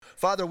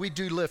Father, we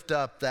do lift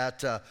up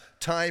that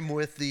time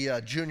with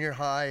the junior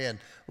high, and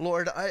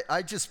Lord,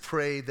 I just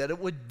pray that it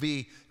would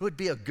be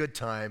a good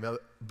time,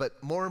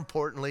 but more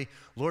importantly,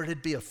 Lord,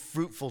 it'd be a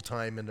fruitful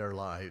time in their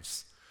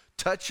lives.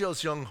 Touch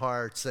those young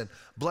hearts and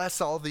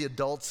bless all the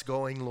adults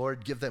going,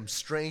 Lord. Give them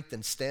strength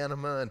and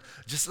stamina, and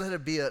just let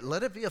it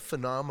be a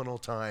phenomenal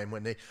time.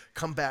 When they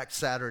come back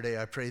Saturday,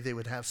 I pray they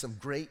would have some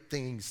great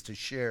things to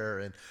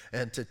share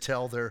and to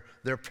tell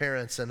their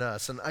parents and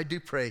us. And I do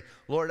pray,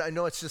 Lord, I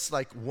know it's just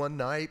like one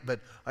night,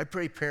 but I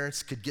pray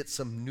parents could get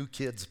some new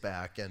kids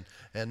back,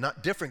 and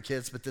not different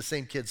kids, but the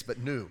same kids, but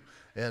new.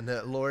 And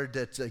Lord,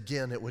 that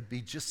again, it would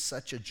be just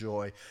such a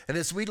joy. And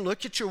as we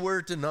look at your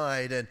word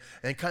tonight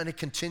and kind of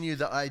continue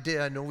the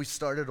idea, I know we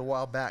started a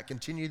while back,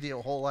 continue the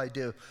whole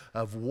idea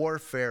of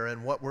warfare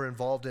and what we're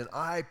involved in.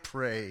 I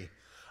pray,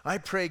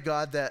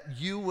 God, that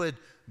you would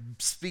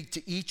speak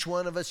to each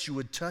one of us, you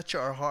would touch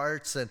our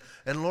hearts, and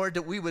Lord,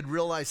 that we would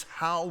realize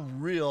how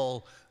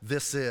real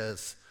this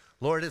is.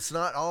 Lord, it's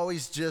not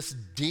always just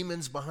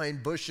demons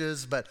behind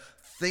bushes, but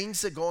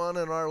things that go on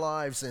in our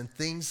lives and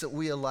things that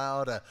we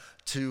allow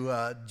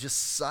to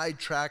just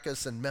sidetrack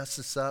us and mess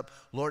us up.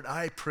 Lord,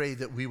 I pray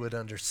that we would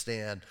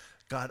understand,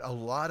 God, a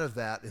lot of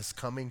that is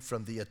coming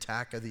from the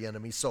attack of the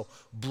enemy. So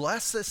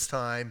bless this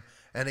time,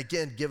 and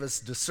again, give us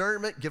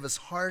discernment, give us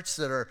hearts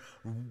that are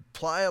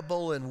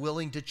pliable and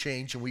willing to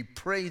change, and we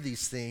pray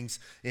these things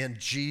in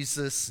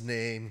Jesus'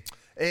 name.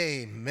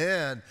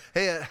 Amen.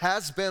 Hey, it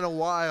has been a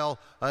while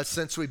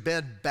since we've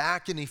been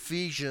back in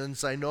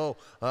Ephesians. I know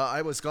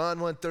I was gone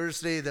one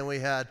Thursday, then we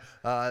had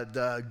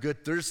the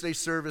Good Thursday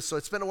service, so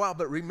it's been a while.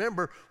 But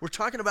remember, we're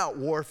talking about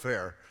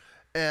warfare,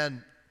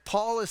 and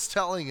Paul is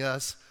telling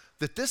us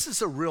that this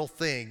is a real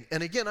thing.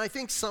 And again, I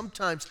think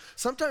sometimes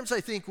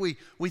I think we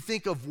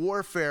think of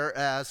warfare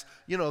as,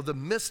 the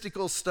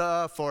mystical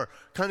stuff or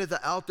kind of the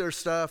out there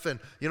stuff. And,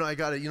 I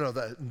got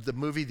the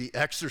movie The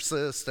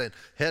Exorcist and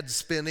head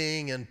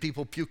spinning and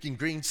people puking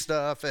green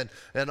stuff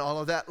and all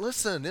of that.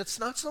 Listen, it's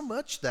not so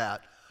much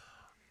that.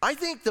 I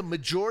think the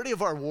majority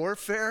of our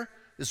warfare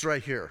is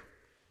right here.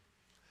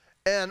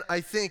 And I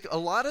think a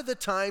lot of the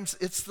times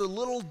it's the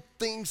little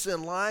things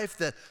in life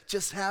that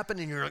just happen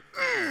and you're like,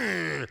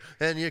 "Ugh,"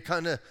 and you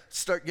kind of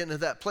start getting to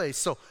that place.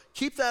 So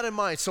keep that in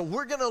mind. So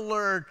we're going to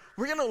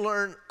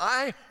learn,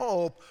 I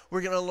hope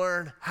we're going to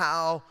learn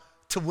how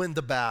to win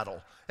the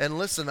battle. And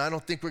listen, I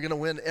don't think we're going to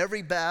win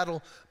every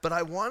battle, but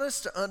I want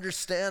us to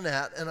understand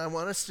that, and I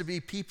want us to be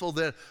people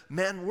that,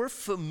 man, we're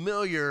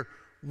familiar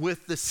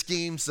with the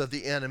schemes of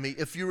the enemy.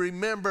 If you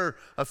remember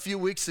a few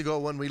weeks ago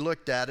when we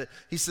looked at it,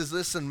 he says,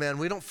 listen, man,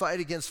 we don't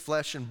fight against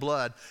flesh and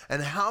blood.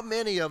 And how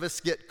many of us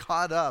get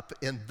caught up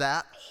in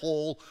that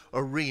whole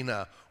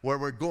arena where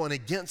we're going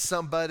against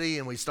somebody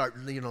and we start,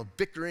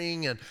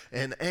 bickering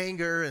and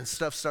anger and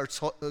stuff starts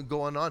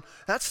going on?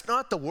 That's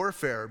not the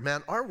warfare,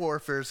 man. Our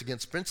warfare is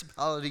against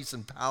principalities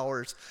and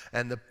powers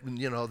and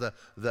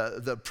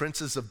the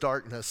princes of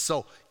darkness.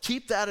 So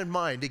keep that in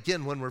mind,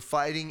 again, when we're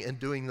fighting and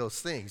doing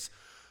those things.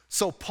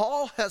 So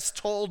Paul has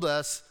told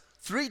us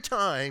 3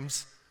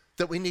 times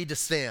that we need to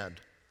stand.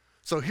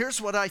 So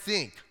here's what I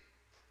think.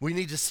 We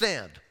need to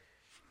stand,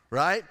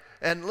 right?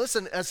 And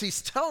listen, as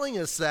he's telling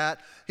us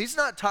that, he's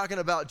not talking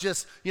about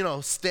just,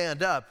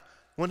 stand up.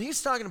 When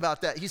he's talking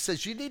about that, he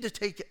says you need to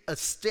take a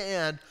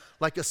stand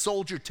like a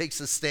soldier takes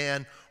a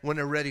stand when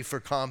they're ready for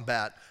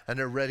combat and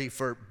they're ready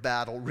for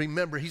battle.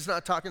 Remember, he's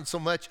not talking so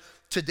much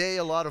today.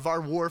 A lot of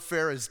our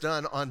warfare is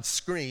done on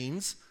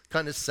screens,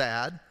 kind of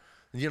sad.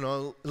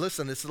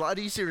 Listen, it's a lot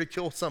easier to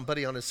kill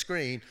somebody on a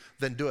screen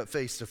than do it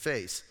face to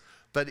face.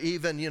 But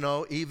even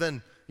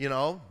the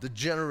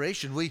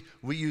generation, we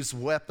use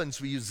weapons,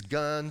 we use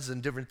guns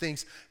and different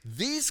things.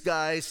 These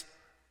guys,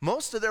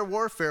 most of their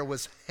warfare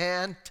was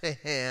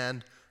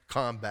hand-to-hand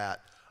combat,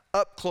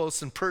 up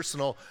close and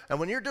personal. And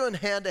when you're doing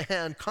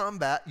hand-to-hand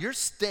combat, your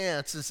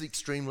stance is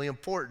extremely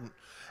important.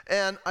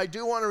 And I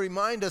do want to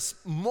remind us,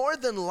 more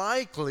than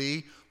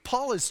likely,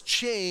 Paul is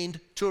chained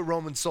to a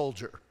Roman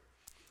soldier.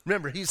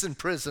 Remember, he's in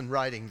prison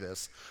writing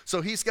this.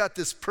 So he's got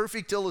this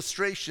perfect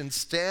illustration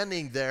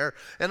standing there.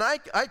 And I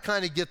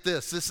kind of get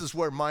this. This is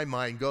where my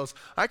mind goes.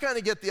 I kind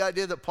of get the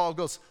idea that Paul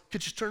goes,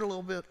 could you turn a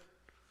little bit?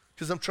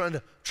 Because I'm trying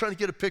to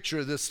get a picture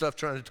of this stuff,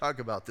 trying to talk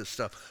about this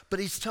stuff. But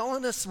he's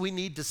telling us we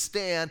need to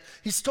stand.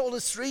 He's told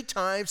us 3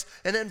 times.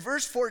 And then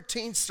verse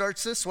 14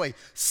 starts this way.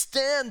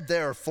 Stand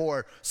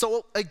therefore.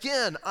 So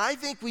again, I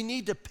think we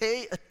need to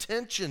pay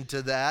attention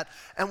to that.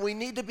 And we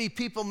need to be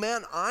people,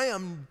 man, I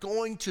am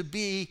going to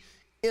be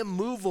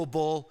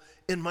immovable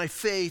in my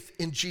faith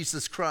in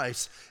Jesus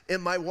Christ, in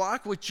my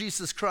walk with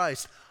Jesus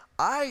Christ.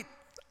 I've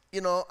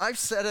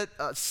said it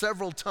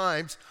several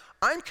times.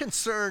 I'm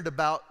concerned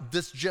about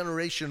this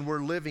generation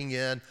we're living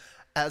in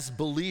as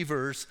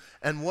believers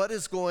and what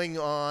is going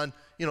on,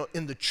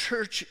 in the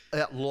church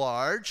at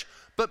large,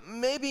 but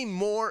maybe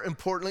more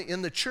importantly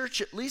in the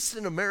church, at least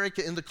in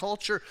America, in the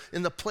culture,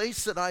 in the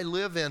place that I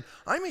live in.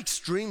 I'm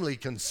extremely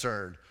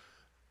concerned.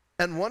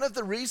 And one of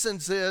the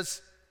reasons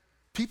is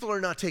people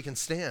are not taking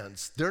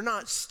stands. They're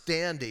not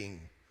standing.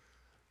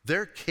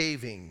 They're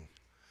caving.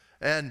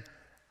 And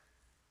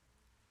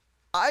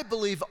I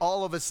believe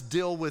all of us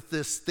deal with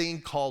this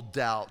thing called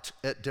doubt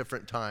at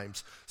different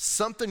times.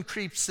 Something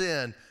creeps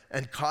in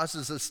and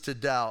causes us to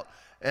doubt.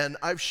 And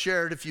I've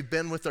shared, if you've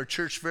been with our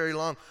church very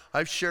long,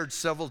 I've shared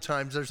several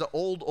times. There's an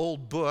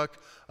old book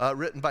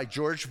written by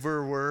George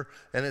Verwer,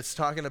 and it's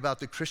talking about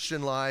the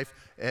Christian life.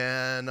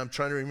 And I'm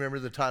trying to remember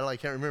the title. I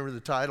can't remember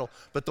the title.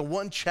 But the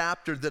one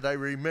chapter that I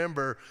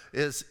remember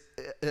is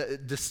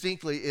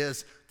distinctly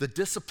is The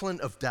Discipline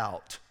of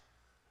Doubt.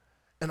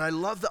 And I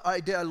love the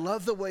idea. I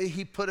love the way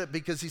he put it,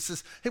 because he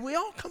says, hey, we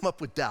all come up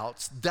with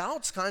doubts.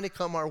 Doubts kind of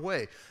come our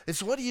way. And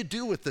so what do you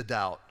do with the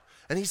doubt?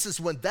 And he says,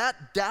 when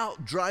that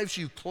doubt drives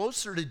you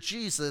closer to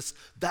Jesus,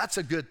 that's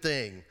a good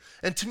thing.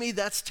 And to me,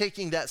 that's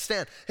taking that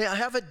stand. Hey, I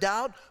have a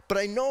doubt, but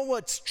I know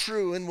what's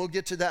true, and we'll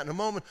get to that in a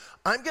moment.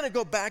 I'm going to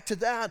go back to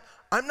that.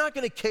 I'm not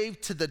going to cave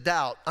to the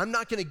doubt. I'm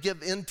not going to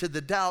give in to the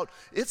doubt.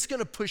 It's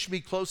going to push me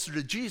closer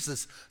to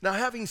Jesus. Now,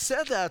 having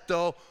said that,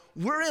 though,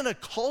 we're in a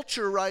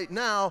culture right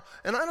now,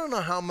 and I don't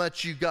know how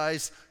much you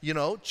guys,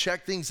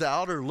 check things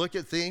out or look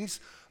at things,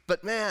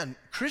 but man,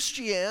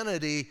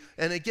 Christianity,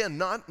 and again,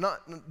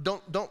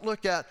 don't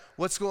look at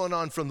what's going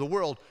on from the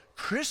world.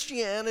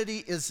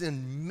 Christianity is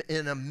in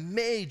a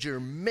major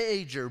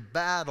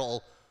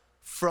battle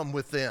from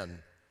within,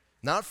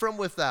 not from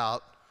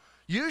without.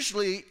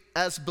 Usually,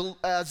 as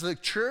a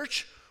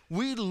church,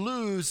 we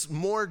lose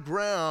more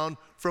ground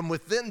from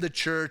within the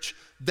church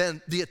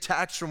than the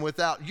attacks from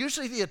without.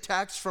 Usually the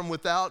attacks from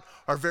without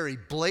are very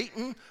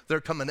blatant.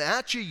 They're coming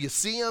at you. You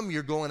see them.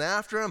 You're going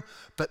after them.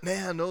 But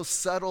man, those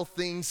subtle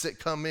things that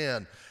come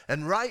in.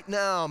 And right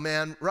now,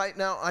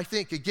 I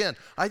think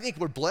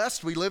we're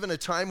blessed. We live in a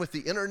time with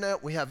the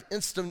internet. We have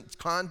instant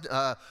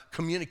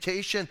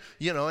communication,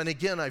 and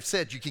again, I've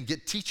said you can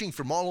get teaching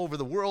from all over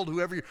the world.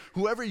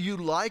 Whoever you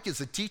like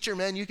is a teacher,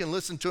 man. You can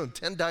listen to them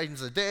 10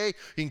 times a day.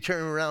 You can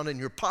carry them around in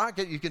your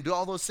pocket. You can do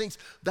all those things.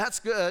 That's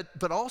good,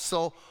 but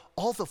also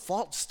all the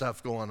false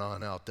stuff going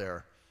on out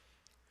there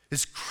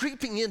is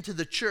creeping into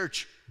the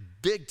church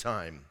big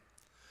time.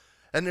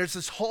 And there's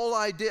this whole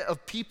idea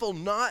of people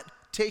not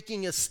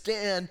taking a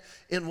stand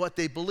in what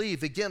they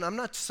believe. Again, I'm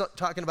not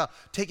talking about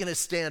taking a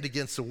stand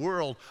against the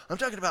world. I'm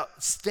talking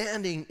about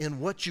standing in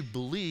what you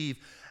believe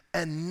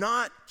and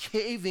not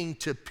caving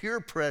to peer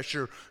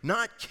pressure,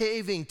 not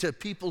caving to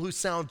people who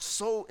sound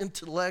so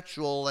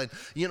intellectual. And,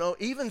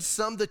 even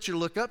some that you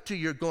look up to,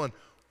 you're going,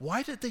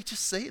 why did they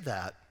just say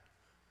that?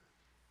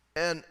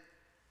 And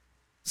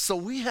so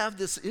we have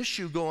this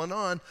issue going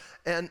on.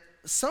 And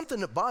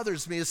something that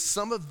bothers me is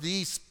some of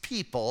these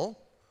people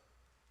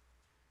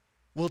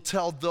will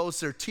tell those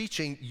they're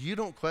teaching, you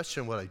don't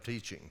question what I'm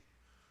teaching.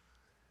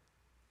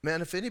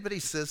 Man, if anybody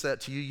says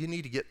that to you, you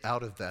need to get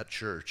out of that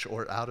church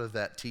or out of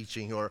that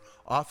teaching or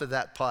off of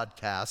that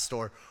podcast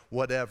or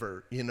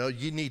whatever. You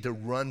need to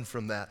run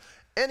from that.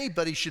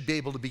 Anybody should be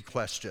able to be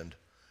questioned.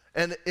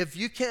 And if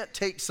you can't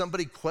take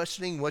somebody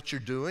questioning what you're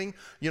doing,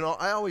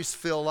 I always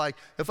feel like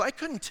if I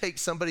couldn't take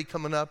somebody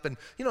coming up and,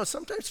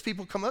 sometimes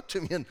people come up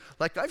to me and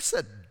like I've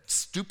said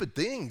stupid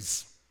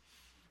things.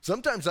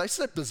 Sometimes I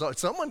said bizarre.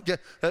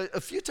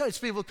 A few times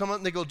people come up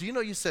and they go, do you know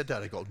you said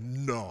that? I go,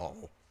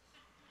 no.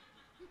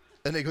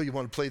 And they go, you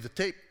want to play the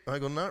tape? I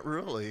go, not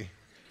really.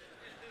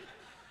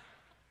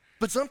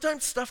 But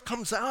sometimes stuff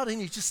comes out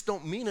and you just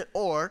don't mean it,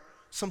 or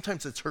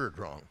sometimes it's heard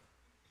wrong.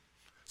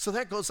 So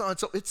that goes on.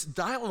 So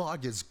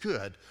dialogue is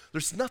good.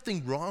 There's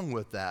nothing wrong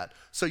with that.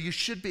 So you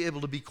should be able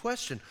to be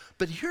questioned.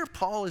 But here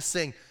Paul is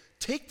saying,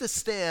 take the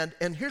stand,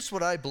 and here's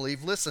what I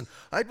believe. Listen,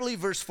 I believe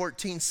verse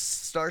 14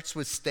 starts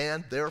with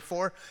stand,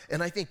 therefore,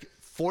 and I think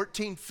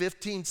 14,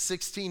 15,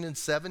 16, and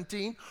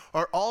 17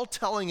 are all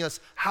telling us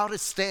how to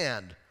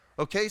stand.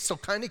 Okay, so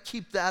kind of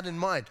keep that in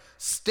mind.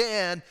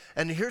 Stand,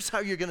 and here's how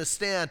you're going to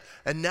stand.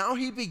 And now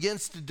he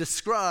begins to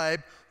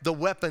describe the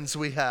weapons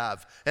we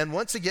have. And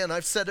once again,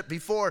 I've said it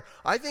before,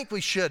 I think we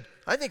should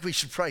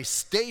probably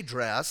stay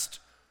dressed,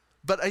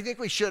 but I think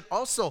we should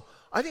also,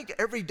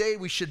 every day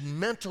we should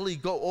mentally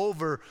go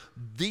over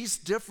these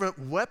different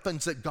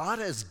weapons that God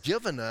has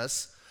given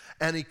us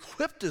and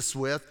equipped us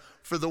with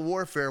for the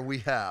warfare we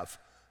have.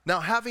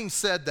 Now, having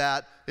said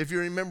that, if you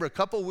remember a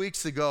couple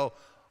weeks ago,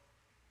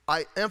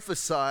 I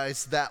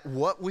emphasized that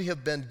what we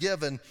have been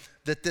given,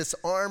 that this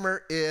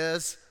armor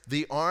is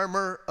the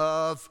armor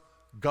of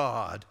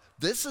God.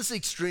 This is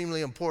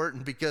extremely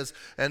important because,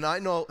 and I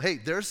know, hey,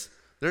 there's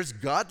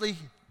godly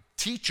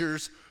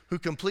teachers who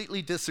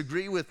completely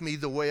disagree with me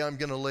the way I'm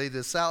going to lay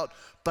this out.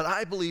 But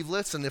I believe,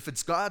 listen, if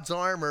it's God's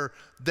armor,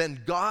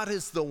 then God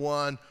is the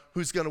one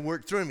who's going to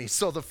work through me.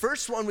 So the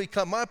first one we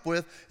come up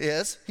with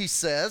is, he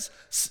says,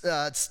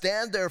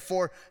 stand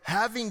therefore,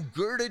 having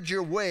girded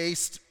your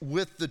waist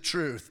with the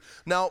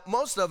truth. Now,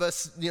 most of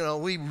us,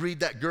 we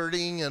read that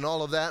girding and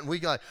all of that, and we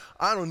go,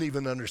 I don't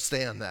even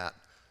understand that.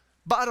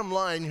 Bottom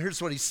line,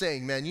 here's what he's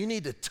saying, man. You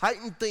need to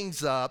tighten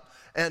things up.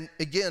 And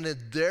again, in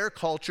their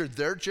culture,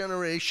 their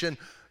generation,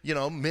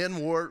 men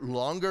wore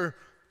longer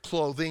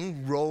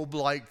clothing,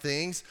 robe-like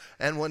things,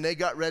 and when they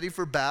got ready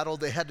for battle,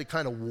 they had to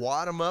kind of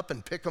wad them up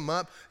and pick them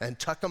up and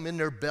tuck them in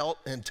their belt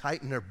and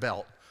tighten their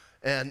belt.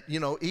 And,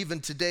 even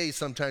today,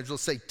 sometimes we'll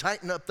say,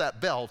 tighten up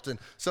that belt. And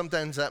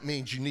sometimes that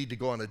means you need to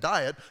go on a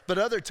diet. But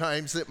other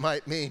times it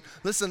might mean,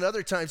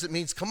 other times it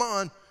means, come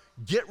on,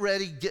 get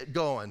ready, get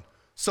going.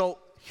 So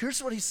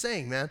here's what he's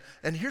saying, man.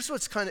 And here's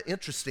what's kind of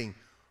interesting.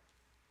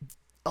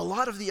 A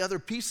lot of the other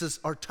pieces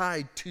are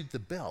tied to the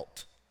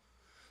belt.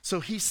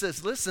 So he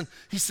says,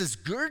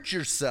 gird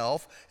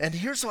yourself. And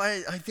here's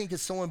why I think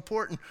it's so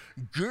important.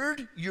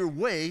 Gird your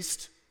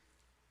waist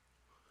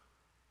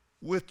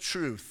with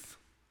truth.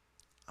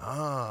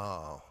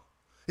 Oh,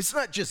 it's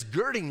not just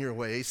girding your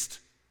waist.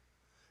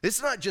 It's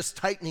not just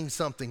tightening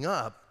something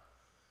up.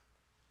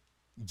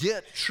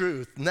 Get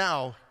truth.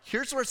 Now,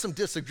 here's where some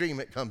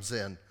disagreement comes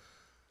in.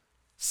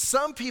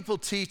 Some people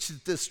teach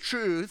that this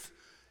truth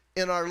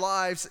in our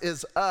lives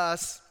is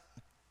us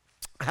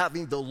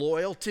having the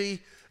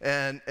loyalty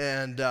and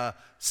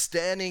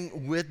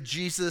standing with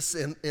Jesus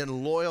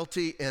in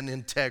loyalty and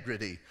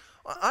integrity.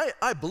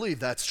 I believe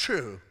that's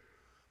true,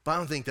 but I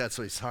don't think that's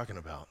what he's talking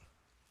about.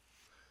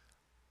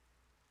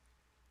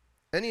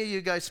 Any of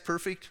you guys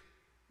perfect?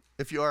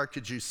 If you are,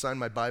 could you sign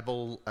my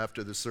Bible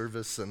after the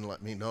service and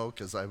let me know,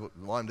 because I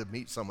wanted to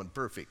meet someone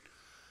perfect.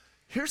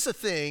 Here's the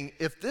thing,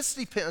 if this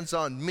depends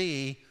on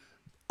me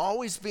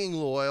always being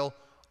loyal,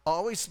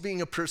 always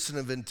being a person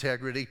of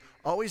integrity,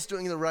 always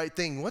doing the right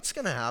thing, what's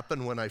going to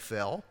happen when I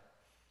fail?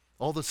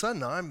 All of a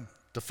sudden, I'm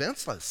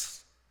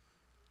defenseless.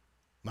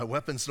 My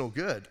weapon's no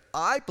good.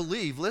 I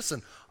believe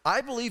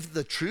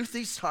the truth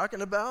he's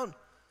talking about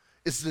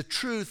is the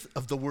truth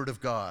of the Word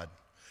of God.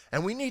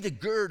 And we need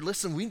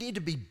to we need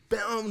to be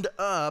bound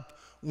up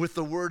with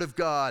the Word of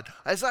God.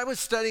 As I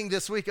was studying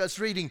this week, I was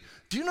reading,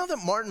 do you know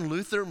that Martin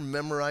Luther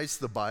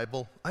memorized the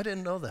Bible? I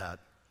didn't know that.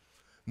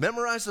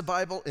 Memorized the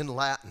Bible in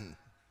Latin.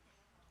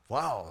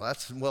 Wow,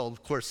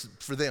 of course,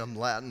 for them,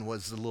 Latin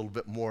was a little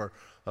bit more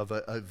of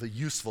a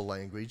useful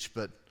language,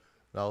 but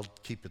I'll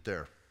keep it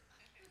there.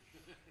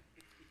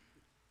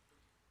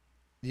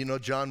 You know,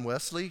 John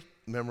Wesley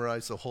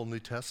memorized the whole New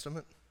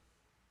Testament.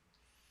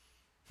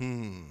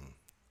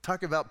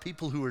 Talk about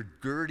people who are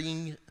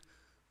girding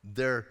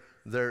their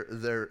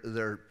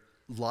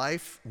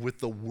life with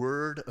the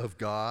Word of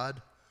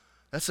God.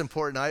 That's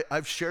important.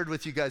 I've shared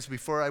with you guys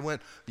before. I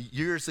went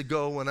years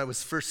ago when I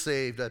was first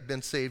saved. I'd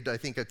been saved, I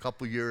think, a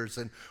couple years,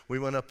 and we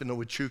went up in the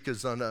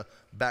Huachucas. On the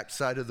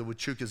backside of the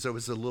Huachucas, there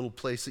was a little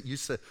place that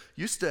used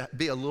to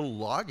be a little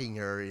logging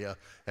area,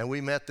 and we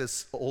met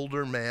this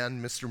older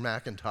man, Mr.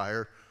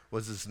 McIntyre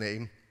was his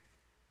name,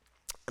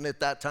 and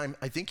at that time,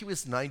 I think he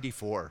was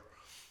 94.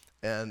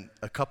 And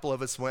a couple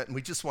of us went, and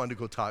we just wanted to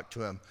go talk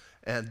to him.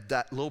 And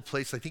that little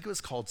place, I think it was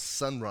called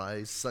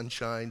Sunshine,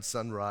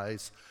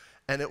 Sunrise.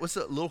 And it was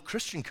a little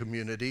Christian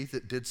community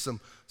that did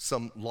some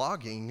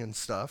logging and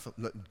stuff,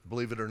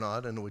 believe it or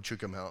not, in the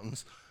Huachuca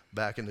Mountains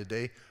back in the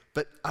day.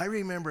 But I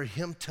remember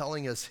him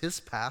telling us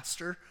his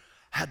pastor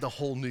had the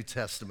whole New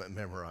Testament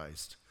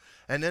memorized.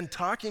 And then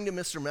talking to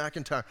Mr.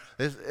 McIntyre,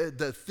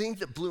 the thing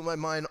that blew my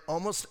mind,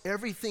 almost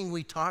everything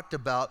we talked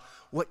about,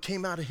 what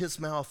came out of his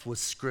mouth was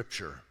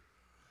Scripture.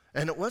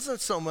 And it wasn't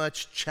so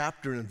much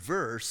chapter and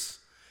verse.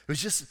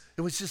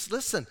 It was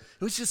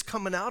just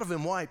coming out of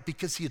him. Why?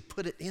 Because he had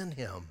put it in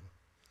him.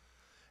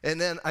 And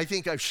then I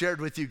think I've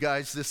shared with you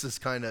guys, this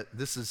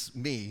is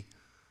me.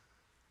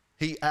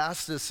 He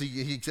asked us,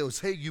 he goes,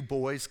 hey, you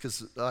boys,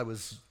 because I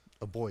was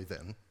a boy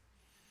then.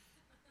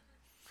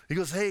 He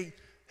goes, hey,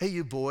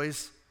 you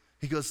boys.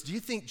 He goes, do you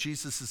think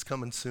Jesus is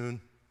coming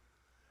soon?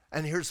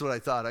 And here's what I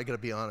thought. I got to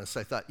be honest.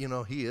 I thought,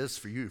 he is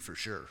for you for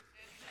sure.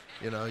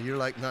 You're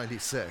like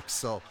 96,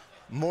 so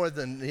more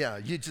than,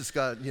 you just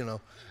got,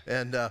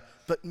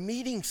 but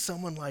meeting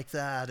someone like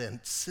that and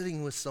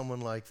sitting with someone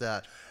like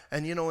that.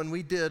 And, when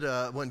when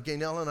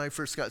Gaynell and I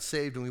first got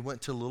saved and we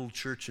went to a little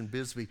church in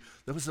Bisbee,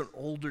 there was an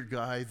older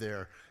guy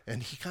there,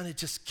 and he kind of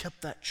just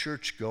kept that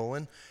church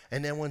going.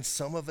 And then when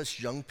some of us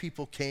young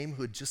people came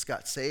who had just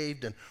got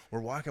saved and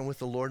were walking with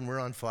the Lord and we're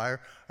on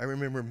fire, I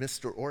remember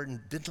Mr.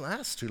 Orton didn't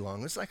last too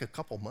long. It was like a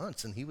couple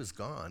months, and he was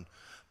gone.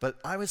 But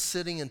I was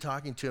sitting and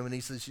talking to him, and he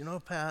says,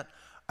 Pat,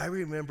 I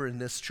remember in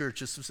this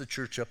church, this was a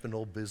church up in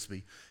Old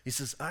Bisbee. He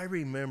says, I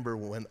remember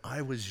when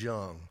I was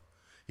young.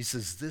 He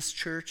says, this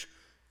church,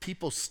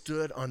 people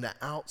stood on the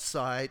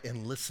outside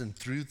and listened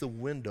through the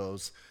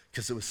windows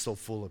because it was so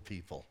full of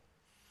people.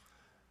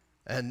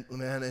 And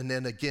man, and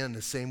then again,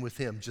 the same with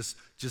him, just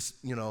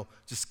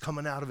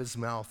coming out of his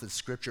mouth is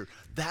Scripture.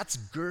 That's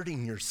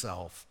girding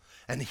yourself.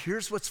 And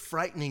here's what's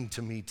frightening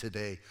to me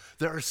today.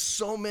 There are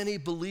so many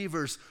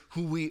believers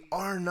who we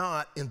are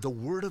not in the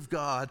Word of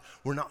God.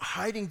 We're not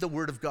hiding the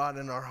Word of God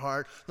in our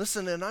heart.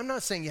 Listen, and I'm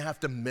not saying you have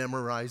to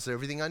memorize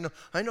everything.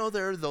 I know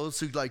there are those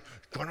who going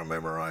to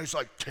memorize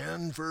like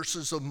 10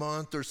 verses a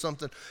month or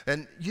something.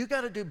 And you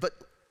got to do, but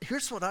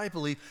here's what I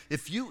believe.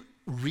 If you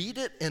read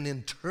it and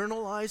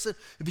internalize it,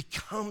 it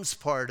becomes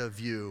part of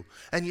you.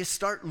 And you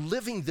start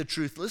living the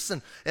truth.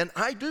 Listen, and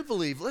I do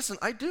believe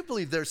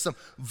there's some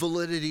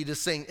validity to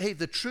saying, hey,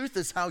 the truth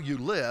is how you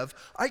live.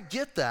 I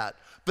get that.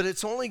 But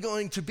it's only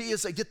going to be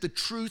as I get the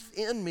truth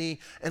in me,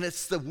 and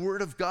it's the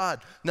Word of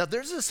God. Now,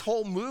 there's this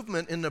whole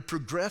movement in the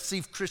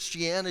progressive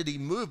Christianity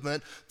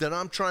movement that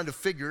I'm trying to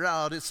figure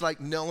out. It's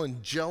like nailing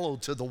Jello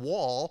to the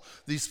wall,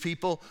 these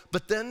people.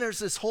 But then there's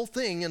this whole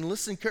thing, and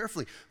listen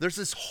carefully, there's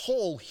this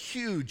whole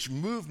huge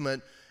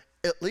movement,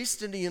 at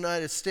least in the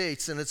United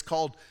States, and it's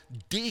called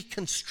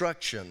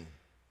deconstruction.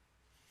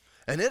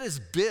 And it is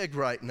big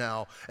right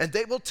now. And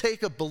they will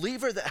take a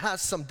believer that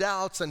has some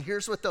doubts, and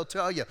here's what they'll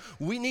tell you.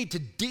 We need to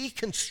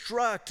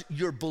deconstruct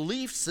your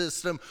belief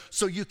system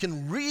so you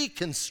can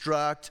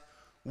reconstruct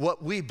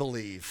what we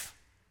believe.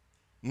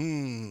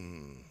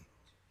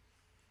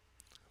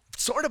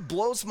 Sort of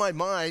blows my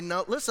mind.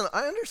 Now, listen,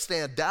 I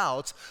understand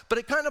doubts, but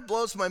it kind of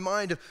blows my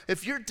mind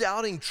if you're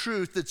doubting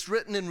truth that's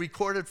written and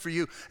recorded for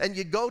you, and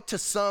you go to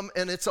some,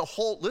 and it's a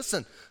whole,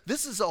 listen,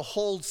 this is a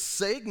whole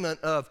segment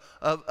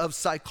of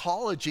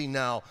psychology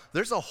now.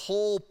 There's a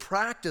whole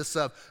practice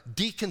of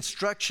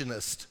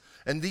deconstructionists,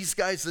 and these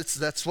guys,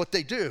 that's what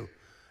they do.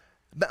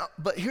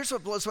 But here's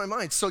what blows my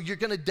mind. So you're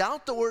going to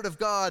doubt the Word of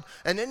God,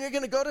 and then you're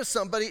going to go to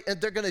somebody,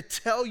 and they're going to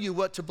tell you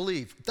what to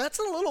believe. That's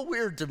a little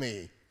weird to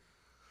me.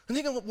 And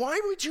they go, why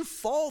would you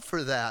fall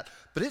for that?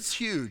 But it's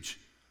huge.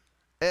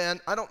 And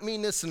I don't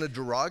mean this in a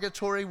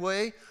derogatory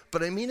way,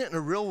 but I mean it in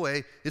a real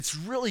way. It's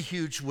really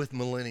huge with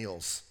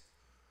millennials.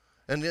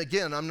 And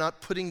again, I'm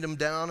not putting them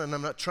down, and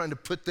I'm not trying to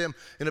put them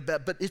in a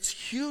bad, but it's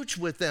huge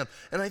with them.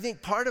 And I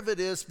think part of it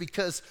is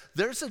because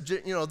there's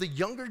the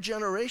younger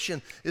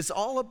generation is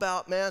all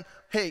about, man,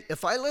 hey,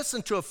 if I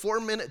listen to a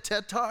 4-minute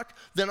TED Talk,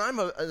 then I'm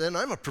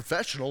a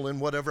professional in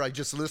whatever I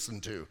just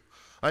listened to.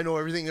 I know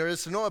everything there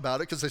is to know about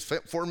it because I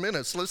spent 4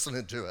 minutes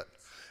listening to it.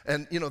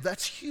 And,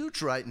 that's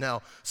huge right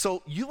now.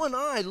 So you and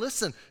I,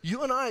 listen, you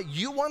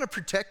want to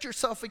protect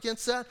yourself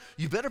against that?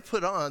 You better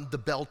put on the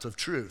belt of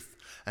truth.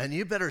 And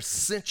you better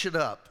cinch it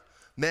up,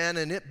 man,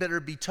 and it better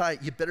be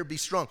tight. You better be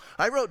strong.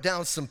 I wrote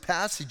down some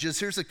passages.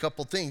 Here's a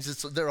couple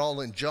things. They're all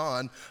in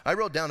John. I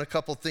wrote down a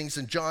couple things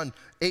in John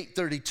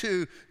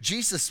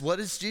 8:32. What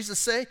does Jesus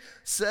say?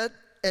 Said,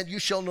 and you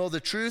shall know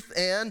the truth,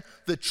 and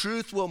the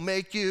truth will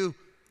make you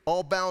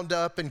all bound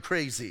up and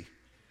crazy.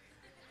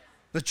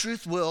 The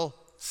truth will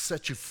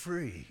set you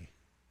free.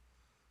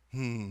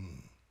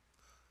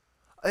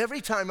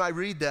 Every time I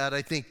read that,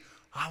 I think,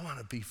 I want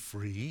to be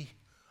free.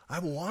 I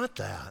want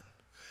that.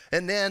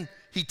 And then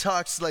he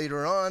talks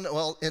later on,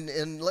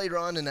 and later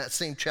on in that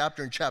same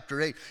chapter, in chapter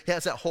 8, he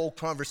has that whole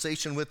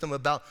conversation with them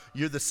about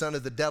you're the son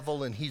of the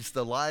devil, and he's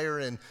the liar,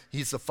 and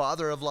he's the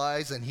father of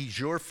lies, and he's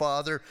your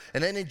father.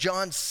 And then in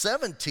John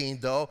 17,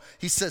 though,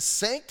 he says,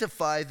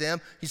 sanctify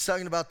them. He's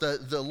talking about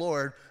the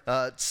Lord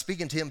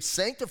speaking to him,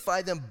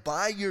 sanctify them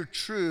by your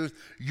truth.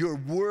 Your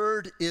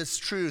word is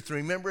truth.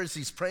 Remember, as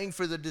he's praying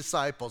for the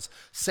disciples,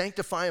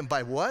 sanctify them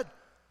by what?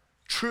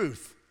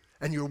 Truth.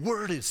 And your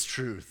word is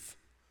truth.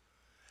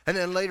 And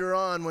then later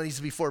on, when he's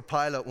before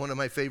Pilate, one of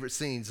my favorite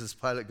scenes is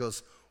Pilate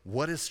goes,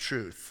 what is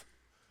truth?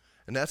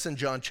 And that's in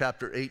John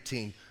chapter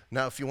 18.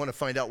 Now, if you want to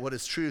find out what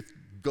is truth,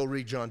 go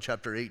read John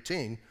chapter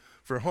 18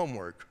 for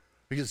homework,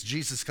 because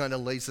Jesus kind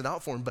of lays it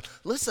out for him. But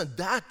listen,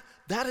 that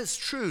is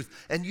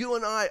truth. And you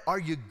and I, are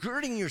you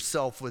girding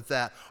yourself with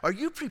that? Are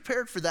you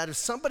prepared for that? If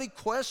somebody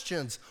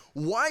questions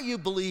why you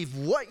believe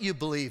what you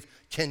believe,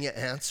 can you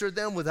answer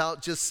them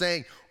without just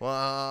saying,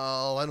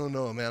 well, I don't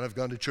know, man, I've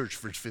gone to church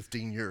for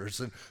 15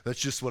 years, and that's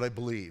just what I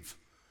believe.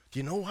 Do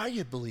you know why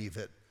you believe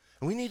it?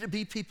 And we need to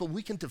be people,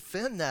 we can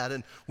defend that,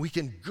 and we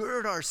can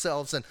gird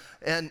ourselves,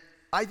 and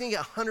I think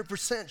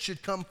 100%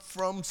 should come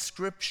from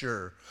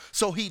Scripture.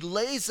 So he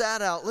lays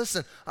that out.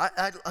 Listen,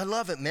 I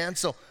love it, man.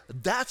 So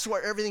that's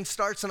where everything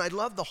starts, and I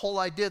love the whole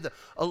idea that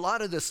a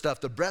lot of this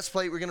stuff, the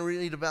breastplate we're going to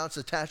read about is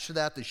attached to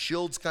that, the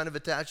shield's kind of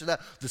attached to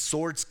that, the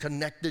sword's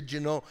connected,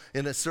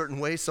 in a certain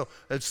way. So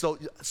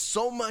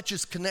much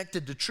is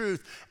connected to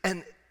truth,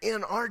 and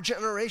in our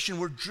generation,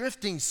 we're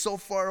drifting so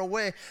far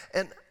away.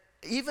 And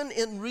even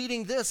in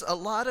reading this, a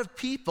lot of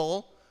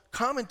people,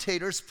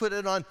 commentators, put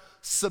it on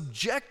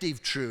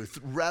subjective truth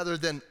rather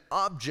than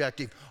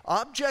objective.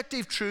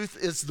 Objective truth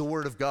is the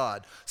Word of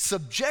God.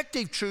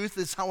 Subjective truth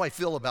is how I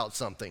feel about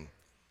something.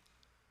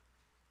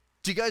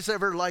 Do you guys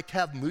ever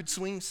have mood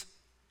swings?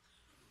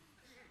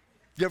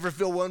 You ever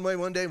feel one way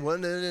one day,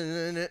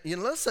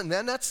 listen,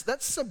 man, that's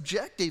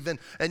subjective,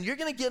 and you're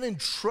going to get in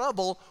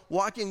trouble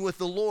walking with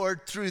the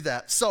Lord through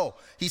that. So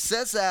he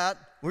says that.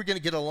 We're going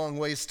to get a long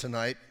ways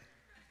tonight.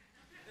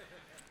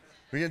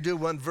 We're going to do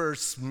one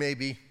verse,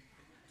 maybe.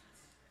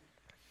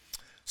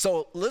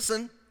 So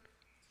listen,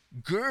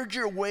 gird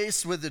your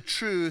waist with the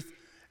truth.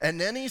 And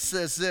then he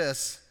says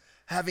this,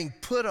 having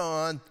put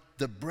on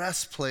the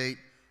breastplate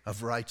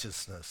of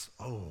righteousness.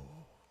 Oh,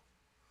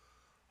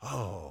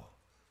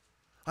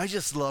 I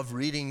just love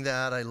reading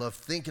that. I love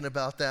thinking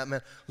about that,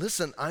 man.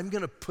 Listen, I'm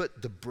going to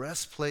put the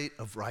breastplate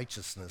of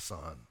righteousness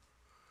on.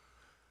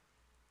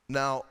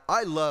 Now,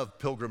 I love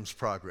Pilgrim's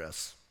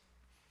Progress.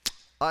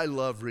 I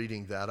love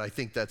reading that. I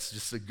think that's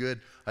just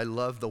I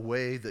love the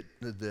way that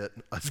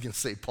I was going to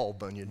say Paul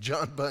Bunyan.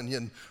 John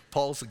Bunyan,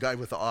 Paul's the guy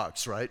with the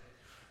ox, right?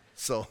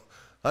 So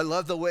I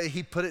love the way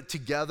he put it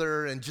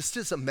together and just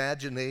his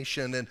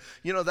imagination. And,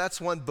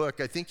 that's one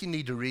book I think you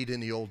need to read in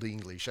the Old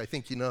English. I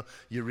think,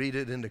 you read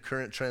it in the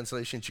current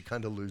translations, you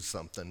kind of lose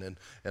something.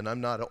 And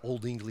I'm not an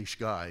Old English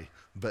guy,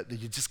 but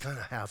you just kind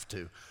of have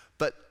to.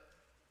 But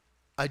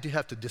I do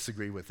have to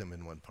disagree with him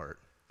in one part.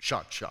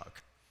 Shock,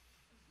 shock.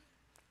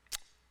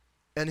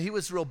 And he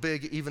was real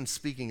big even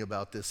speaking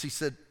about this. He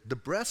said the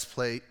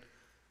breastplate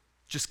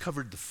just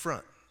covered the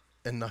front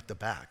and not the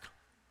back,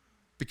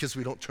 because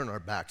we don't turn our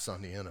backs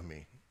on the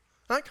enemy.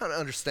 I kind of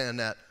understand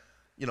that,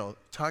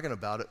 talking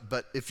about it,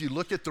 but if you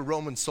look at the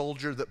Roman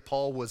soldier that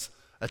Paul was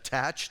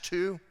attached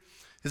to,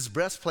 his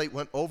breastplate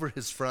went over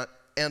his front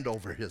and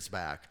over his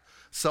back.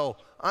 So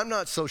I'm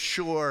not so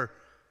sure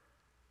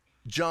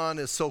John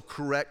is so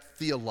correct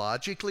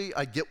theologically.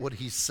 I get what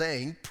he's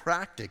saying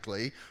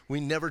practically. We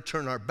never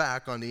turn our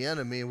back on the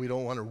enemy and we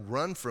don't want to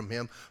run from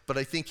him, but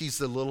I think he's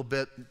a little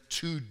bit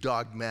too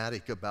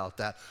dogmatic about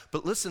that.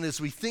 But listen, as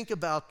we think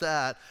about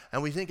that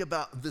and we think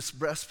about this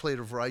breastplate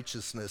of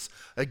righteousness,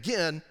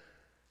 again,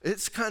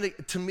 it's kind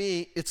of, to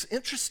me, it's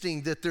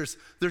interesting that there's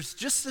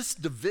just this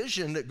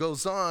division that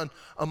goes on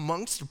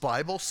amongst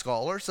Bible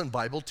scholars and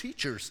Bible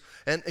teachers.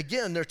 And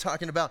again, they're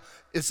talking about,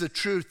 is the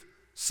truth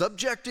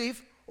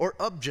subjective or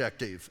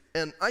objective?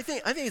 And I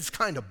think it's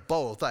kind of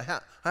both. I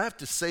have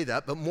to say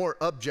that, but more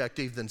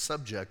objective than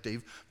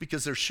subjective,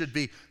 because there should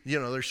be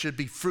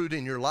fruit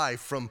in your life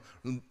from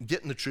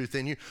getting the truth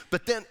in you.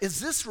 But then, is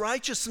this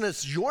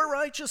righteousness your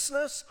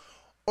righteousness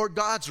or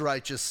God's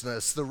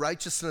righteousness, the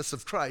righteousness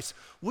of Christ?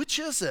 Which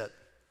is it?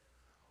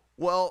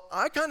 Well,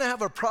 I kind of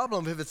have a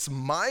problem if it's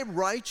my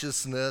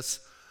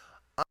righteousness.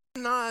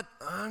 I'm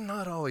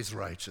not always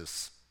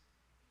righteous.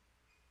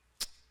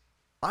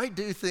 I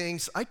did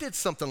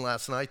something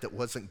last night that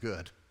wasn't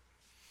good.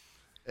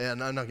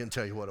 And I'm not going to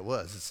tell you what it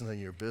was. It's none of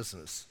your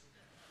business.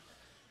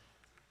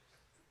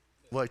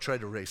 Well, I tried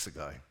to race a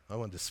guy. I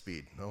wanted to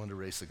speed. I wanted to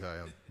race a guy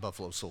on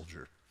Buffalo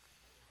Soldier.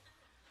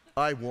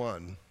 I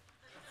won.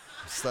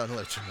 Just thought I'd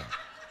let you know.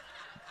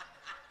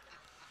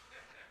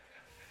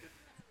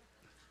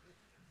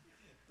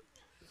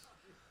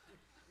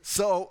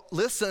 So,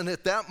 listen,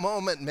 at that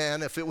moment,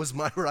 man, if it was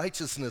my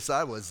righteousness,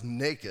 I was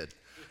naked,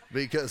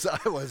 because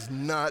I was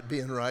not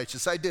being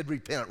righteous. I did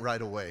repent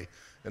right away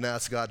and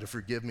asked God to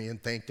forgive me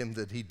and thanked him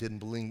that he didn't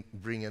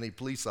bring any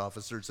police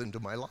officers into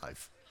my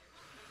life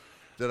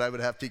that I would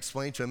have to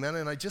explain to him.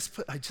 And I just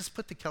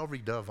put the Calvary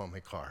dove on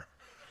my car.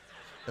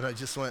 And I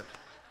just went,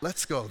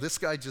 let's go. This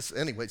guy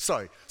anyway,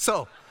 sorry.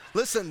 So,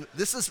 listen,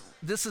 this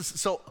is,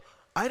 so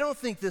I don't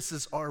think this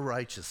is our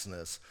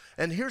righteousness.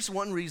 And here's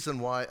one reason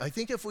why. I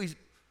think if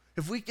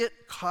we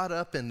get caught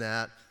up in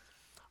that,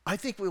 I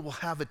think we will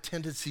have a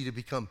tendency to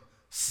become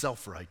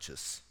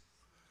self-righteous.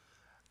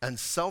 And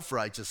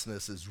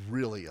self-righteousness is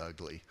really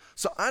ugly.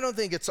 So I don't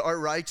think it's our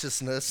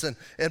righteousness.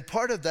 And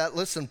part of that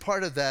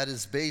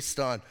is based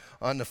on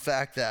the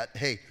fact that,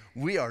 hey,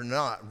 we are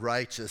not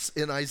righteous.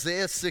 In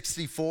Isaiah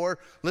 64,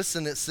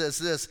 listen, it says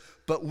this,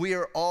 but we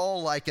are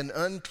all like an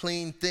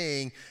unclean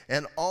thing,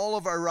 and all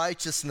of our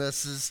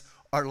righteousnesses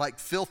are like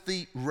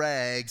filthy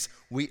rags.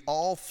 We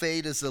all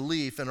fade as a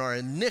leaf, and our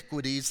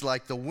iniquities,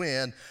 like the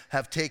wind,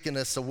 have taken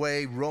us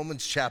away.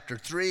 Romans chapter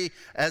 3,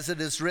 as it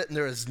is written,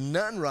 there is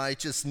none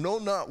righteous, no,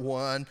 not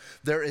one.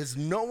 There is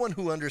no one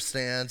who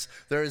understands.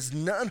 There is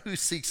none who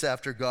seeks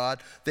after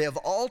God. They have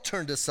all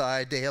turned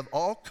aside. They have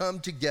all come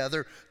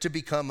together to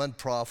become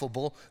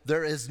unprofitable.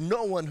 There is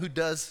no one who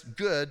does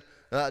good,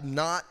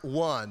 not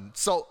one.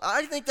 So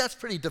I think that's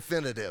pretty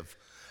definitive.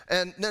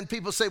 And then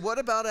people say, what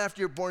about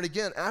after you're born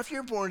again? After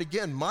you're born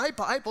again, my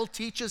Bible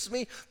teaches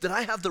me that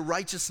I have the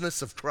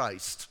righteousness of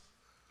Christ,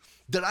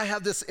 that I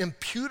have this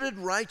imputed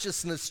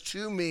righteousness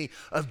to me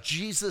of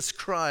Jesus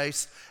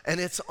Christ, and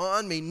it's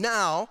on me.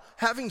 Now,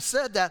 having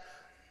said that,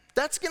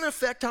 that's going to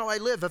affect how I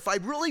live. If I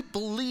really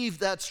believe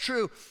that's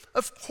true,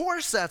 of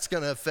course that's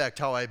going to affect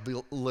how I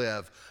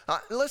live.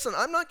 Listen,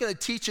 I'm not going to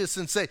teach us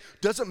and say,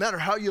 doesn't matter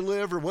how you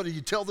live or whether you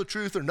tell the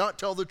truth or not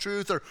tell the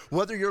truth or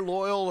whether you're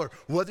loyal or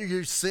whether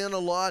you sin a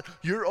lot,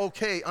 you're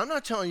okay. I'm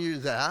not telling you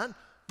that,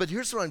 but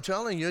here's what I'm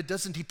telling you. It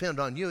doesn't depend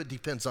on you. It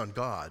depends on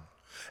God.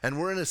 And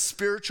we're in a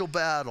spiritual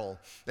battle.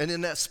 And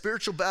in that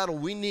spiritual battle,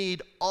 we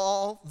need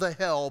all the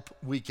help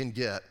we can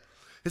get.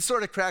 It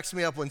sort of cracks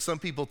me up when some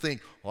people think,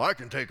 well, I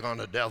can take on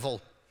the devil.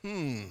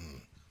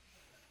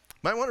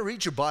 Might want to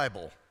read your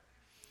Bible.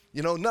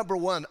 Number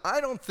one,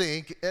 I don't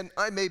think, and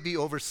I may be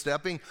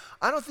overstepping,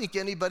 I don't think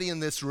anybody in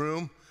this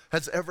room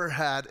has ever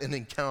had an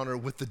encounter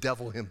with the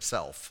devil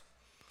himself.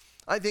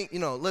 I think,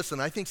 listen,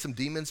 I think some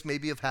demons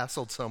maybe have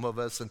hassled some of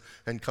us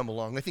and come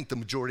along. I think the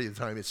majority of the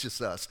time it's just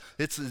us.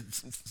 It's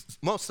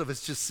most of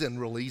us just sin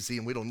real easy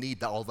and we don't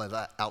need all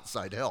that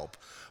outside help.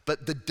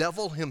 But the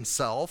devil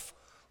himself,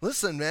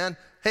 listen, man,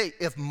 hey,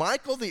 if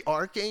Michael the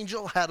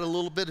archangel had a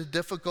little bit of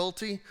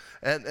difficulty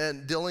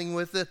and dealing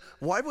with it,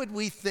 why would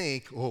we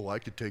think, oh, I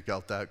could take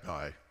out that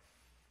guy?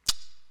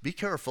 Be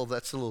careful,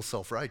 that's a little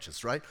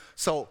self-righteous, right?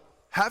 So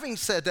having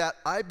said that,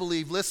 I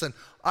believe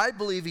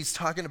he's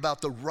talking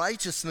about the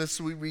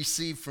righteousness we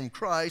receive from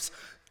Christ.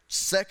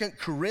 2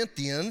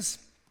 Corinthians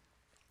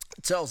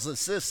tells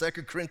us this,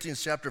 2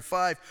 Corinthians chapter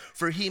 5,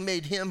 for he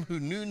made him who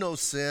knew no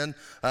sin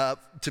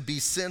to be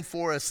sin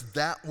for us,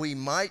 that we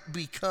might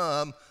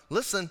become,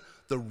 listen,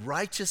 the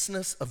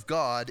righteousness of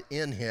God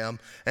in him.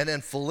 And in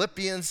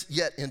Philippians,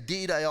 yet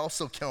indeed I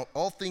also count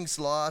all things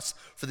lost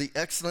for the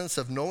excellence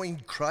of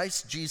knowing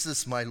Christ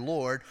Jesus my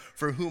Lord,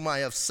 for whom I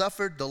have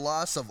suffered the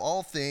loss of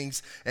all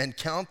things, and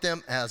count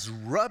them as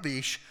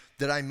rubbish,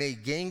 that I may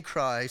gain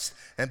Christ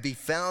and be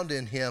found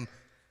in him.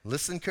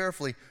 Listen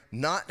carefully,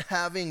 not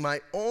having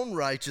my own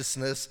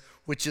righteousness,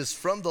 which is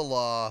from the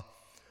law,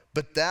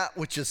 but that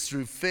which is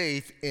through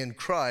faith in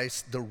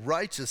Christ, the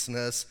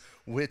righteousness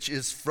which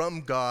is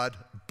from God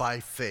by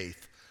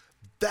faith.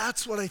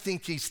 That's what I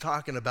think he's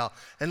talking about.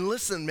 And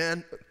listen,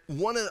 man,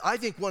 I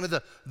think one of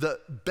the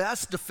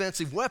best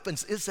defensive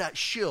weapons is that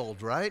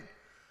shield, right?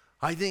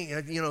 I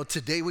think,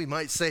 today we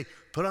might say,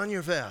 put on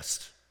your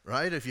vest.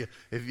 Right?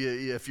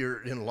 If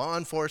you're in law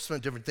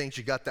enforcement, different things,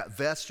 you got that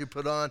vest you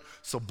put on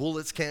so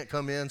bullets can't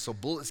come in, so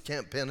bullets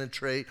can't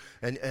penetrate.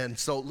 And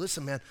so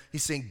listen, man,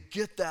 he's saying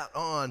get that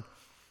on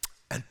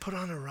and put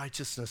on the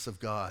righteousness of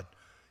God.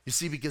 You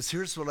see, because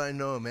here's what I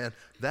know, man.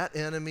 That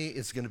enemy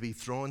is going to be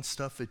throwing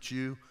stuff at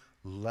you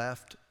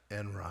left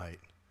and right.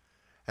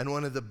 And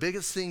one of the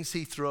biggest things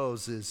he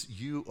throws is,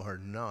 you are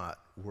not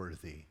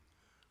worthy.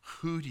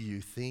 Who do you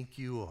think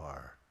you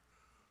are?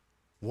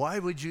 Why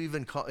would you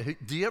even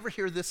do you ever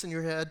hear this in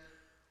your head?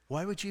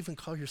 Why would you even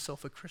call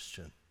yourself a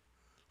Christian?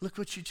 Look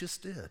what you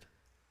just did.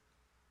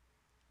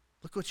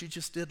 Look what you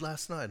just did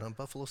last night on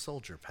Buffalo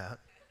Soldier, Pat.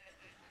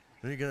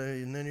 And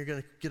then you're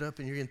going to get up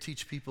and you're going to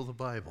teach people the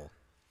Bible.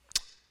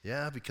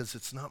 Yeah, because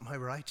it's not my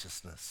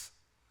righteousness.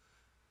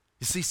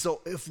 You see, so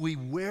if we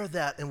wear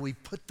that and we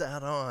put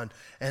that on,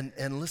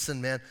 and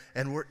listen, man,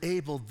 and we're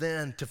able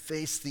then to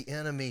face the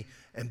enemy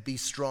and be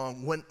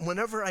strong.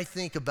 Whenever I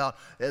think about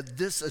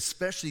this,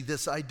 especially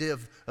this idea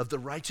of the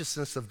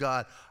righteousness of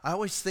God, I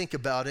always think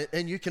about it,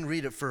 and you can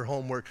read it for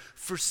homework,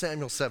 1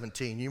 Samuel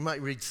 17. You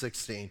might read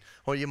 16,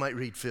 or you might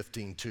read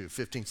 15 too,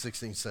 15,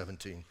 16,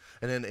 17,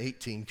 and then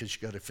 18 because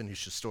you got to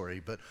finish the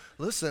story. But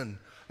listen,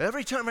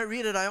 every time I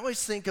read it, I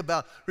always think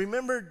about,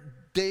 remember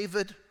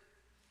David?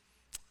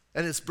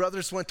 And his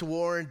brothers went to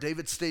war, and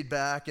David stayed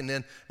back, and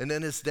then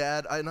his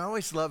dad, and I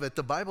always love it,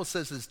 the Bible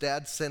says his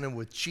dad sent him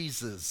with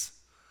cheeses.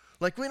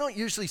 Like, we don't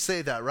usually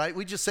say that, right?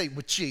 We just say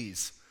with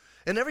cheese.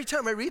 And every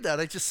time I read that,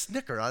 I just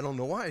snicker. I don't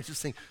know why. I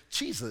just think,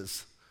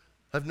 cheeses.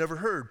 I've never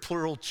heard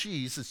plural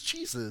cheese is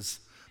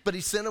cheeses. But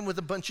he sent him with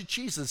a bunch of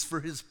cheeses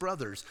for his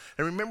brothers.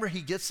 And remember,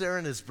 he gets there,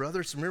 and his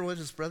brothers, remember what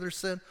his brothers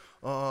said?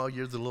 Oh,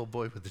 you're the little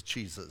boy with the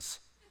cheeses.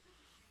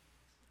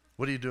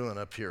 What are you doing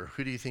up here?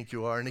 Who do you think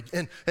you are?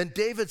 And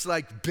David's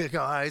like big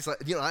eyes. Like,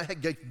 I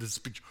get this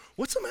picture.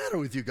 What's the matter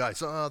with you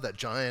guys? Oh, that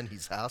giant,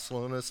 he's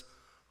hassling us.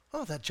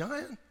 Oh, that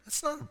giant?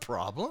 That's not a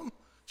problem.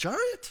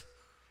 Giant?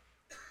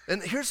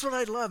 And here's what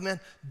I love, man.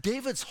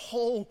 David's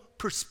whole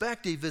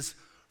perspective is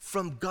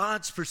from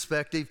God's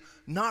perspective,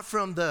 not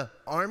from the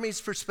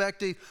army's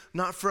perspective,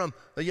 not from,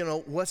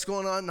 what's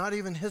going on, not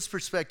even his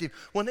perspective.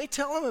 When they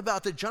tell him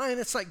about the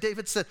giant, it's like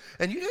David said,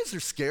 and you guys are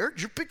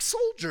scared? You're big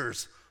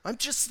soldiers. I'm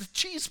just the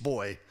cheese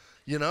boy,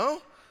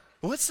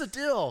 What's the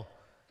deal?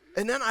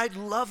 And then I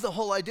love the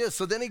whole idea.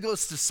 So then he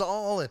goes to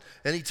Saul,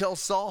 and he tells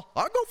Saul,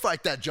 I'll go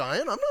fight that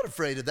giant. I'm not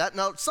afraid of that.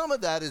 Now, some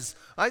of that is,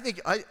 I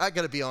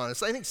got to be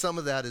honest, I think some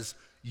of that is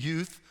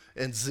youth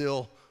and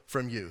zeal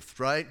from youth,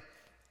 right?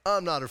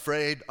 I'm not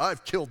afraid.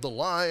 I've killed the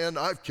lion.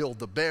 I've killed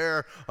the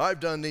bear.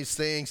 I've done these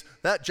things.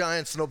 That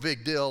giant's no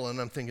big deal.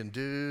 And I'm thinking,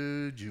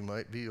 dude, you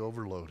might be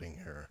overloading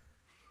here.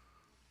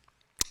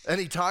 And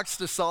he talks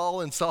to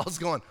Saul, and Saul's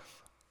going,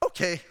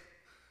 okay.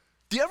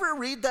 Do you ever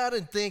read that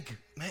and think,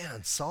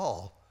 man,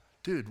 Saul,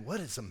 dude, what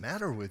is the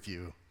matter with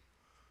you?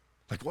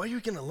 Like, why are you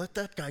going to let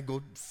that guy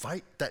go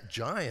fight that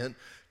giant?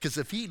 Because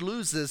if he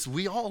loses,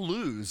 we all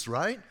lose,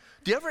 right?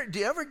 Do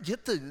you ever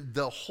get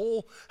the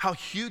whole, how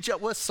huge that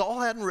was?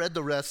 Saul hadn't read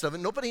the rest of it.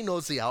 Nobody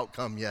knows the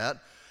outcome yet.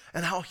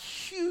 And how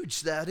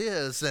huge that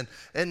is.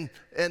 And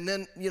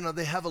then,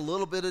 they have a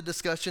little bit of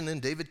discussion,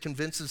 and David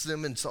convinces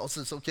them, and Saul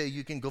says, okay,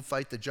 you can go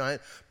fight the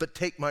giant, but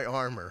take my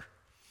armor.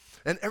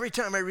 And every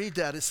time I read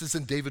that, it says,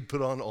 and David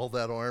put on all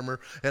that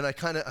armor. And I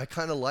kind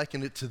of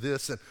liken it to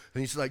this. And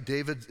he's like,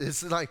 David,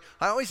 it's like,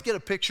 I always get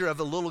a picture of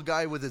a little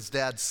guy with his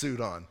dad's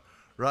suit on,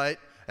 right?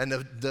 And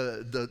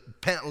the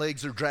pant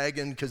legs are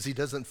dragging because he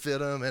doesn't fit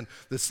them, and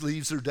the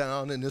sleeves are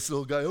down, and this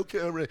little guy, okay,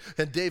 I'm ready.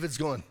 And David's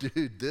going,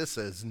 dude, this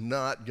is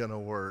not going to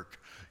work.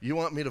 You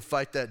want me to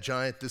fight that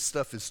giant? This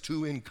stuff is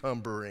too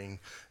encumbering,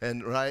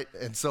 and right?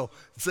 And so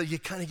you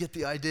kind of get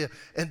the idea.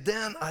 And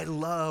then I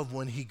love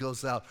when he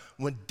goes out,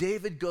 when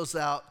David goes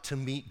out to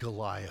meet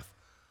Goliath.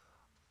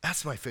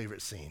 That's my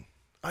favorite scene.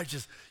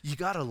 You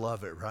got to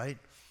love it, right?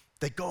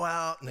 They go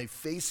out and they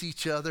face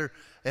each other,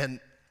 and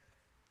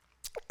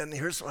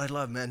here's what I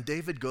love, man.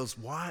 David goes,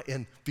 why?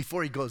 And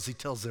before he goes, he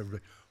tells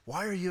everybody,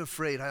 why are you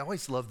afraid? I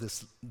always love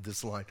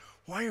this line.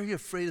 Why are you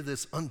afraid of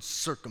this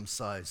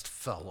uncircumcised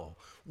fellow?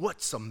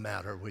 What's the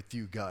matter with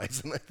you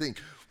guys? And I think,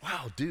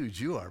 wow, dude,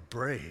 you are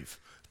brave.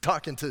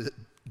 Talking to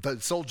the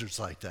soldiers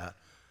like that.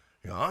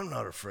 I'm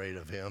not afraid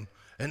of him.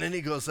 And then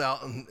he goes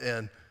out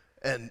and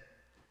I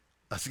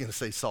was going to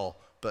say Saul,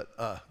 but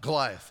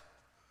Goliath.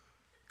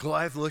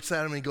 Goliath looks at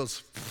him and he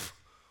goes,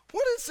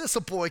 what is this,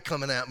 a boy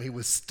coming at me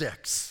with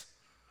sticks?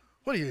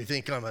 What do you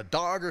think, I'm a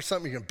dog or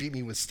something? You're going to beat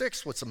me with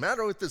sticks? What's the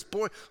matter with this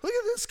boy? Look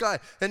at this guy.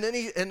 And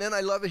then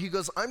I love it. He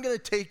goes, I'm going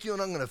to take you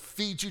and I'm going to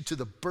feed you to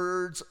the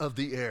birds of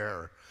the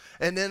air.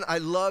 And then I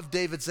love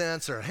David's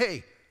answer.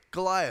 Hey,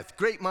 Goliath,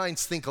 great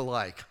minds think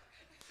alike.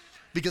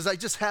 Because I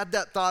just had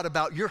that thought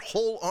about your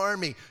whole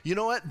army. You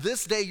know what?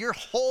 This day, your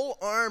whole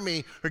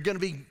army are going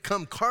to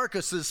become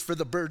carcasses for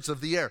the birds of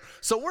the air.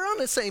 So we're on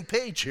the same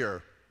page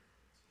here.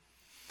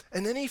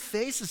 And then he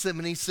faces him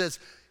and he says,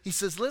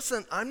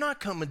 listen, I'm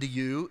not coming to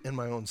you in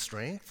my own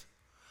strength.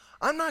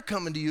 I'm not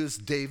coming to you as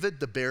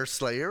David the bear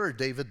slayer or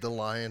David the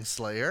lion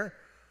slayer.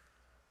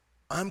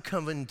 I'm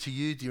coming to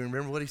you, do you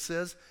remember what he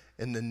says?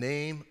 In the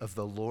name of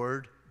the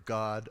Lord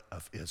God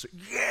of Israel.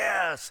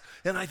 Yes!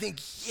 And I think,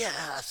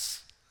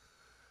 yes!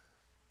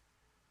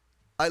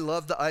 I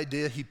love the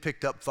idea he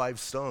picked up 5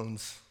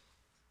 stones.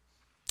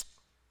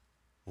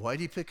 Why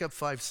did he pick up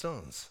 5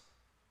 stones?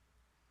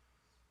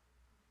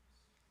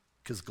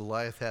 Because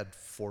Goliath had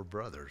 4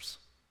 brothers.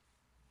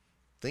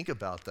 Think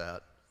about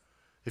that.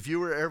 If you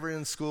were ever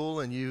in school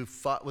and you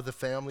fought with a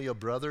family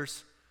of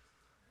brothers,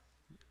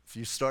 if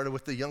you started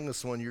with the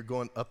youngest one, you're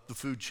going up the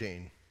food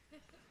chain.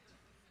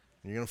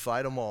 You're going to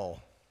fight them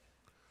all.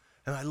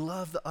 And I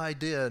love the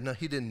idea. Now,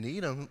 he didn't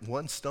need them.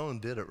 1 stone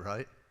did it,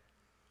 right?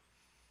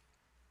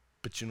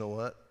 But you know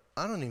what?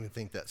 I don't even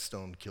think that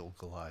stone killed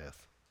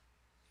Goliath.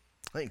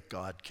 I think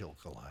God killed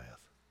Goliath.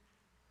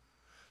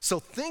 So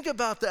think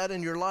about that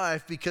in your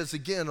life because,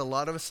 again, a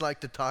lot of us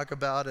like to talk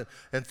about it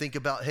and think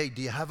about, hey,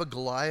 do you have a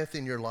Goliath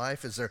in your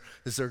life? Is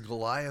there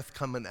Goliath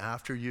coming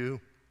after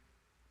you?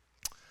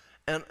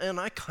 And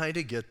I kind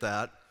of get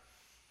that.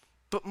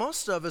 But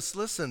most of us,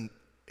 listen,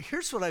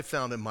 here's what I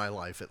found in my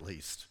life at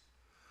least.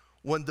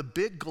 When the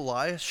big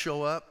Goliaths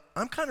show up,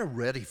 I'm kind of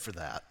ready for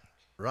that,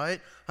 right?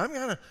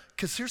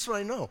 Because here's what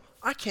I know.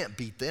 I can't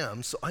beat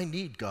them, so I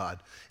need God.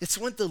 It's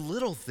when the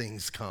little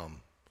things come.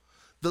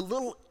 The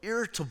little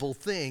irritable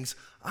things,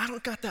 I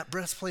don't got that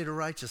breastplate of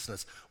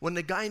righteousness. When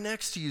the guy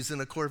next to you is in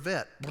a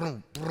Corvette,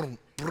 brum, brum,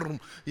 brum,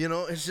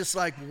 it's just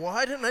like,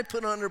 why didn't I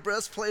put on the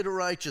breastplate of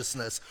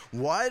righteousness?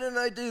 Why didn't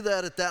I do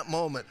that at that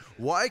moment?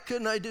 Why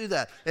couldn't I do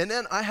that? And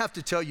then I have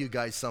to tell you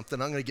guys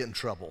something. I'm going to get in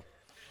trouble.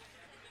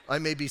 I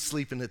may be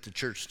sleeping at the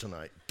church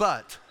tonight.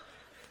 But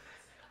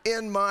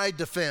in my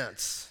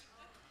defense,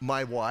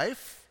 my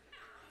wife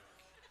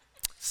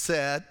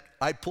said,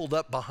 I pulled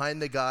up behind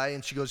the guy,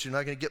 and she goes, you're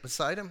not going to get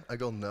beside him? I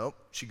go, nope.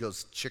 She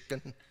goes,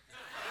 chicken.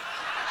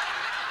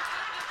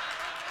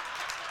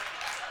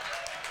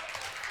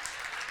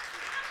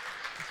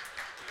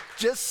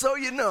 Just so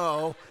you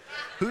know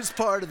who's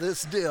part of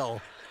this deal.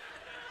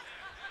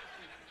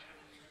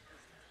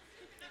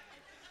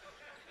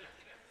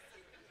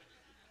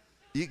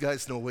 You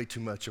guys know way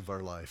too much of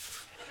our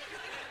life.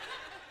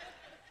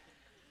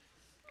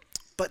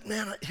 But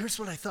man, here's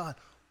what I thought.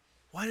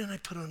 Why didn't I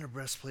put on a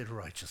breastplate of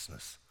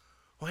righteousness?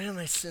 Why didn't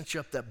I cinch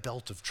up that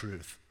belt of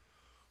truth?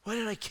 Why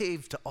did I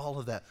cave to all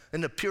of that?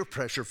 And the peer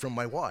pressure from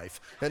my wife.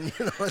 And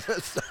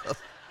that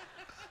stuff.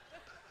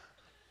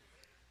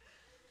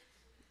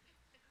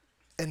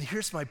 And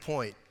here's my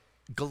point.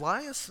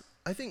 Goliath,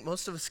 I think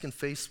most of us can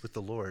face with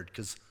the Lord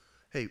because,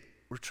 hey,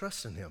 we're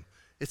trusting him.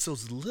 It's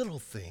those little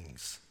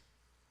things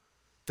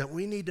that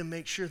we need to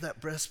make sure that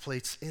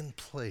breastplate's in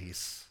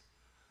place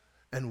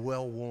and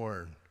well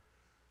worn.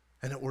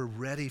 And that we're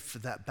ready for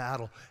that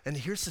battle. And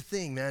here's the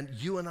thing, man.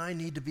 You and I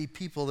need to be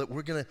people that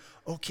we're going to,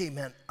 okay,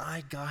 man,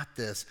 I got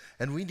this.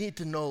 And we need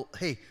to know,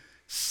 hey,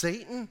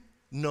 Satan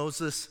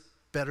knows us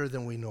better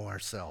than we know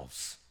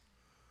ourselves.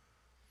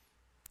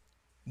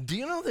 Do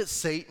you know that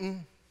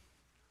Satan,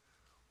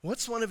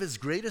 what's one of his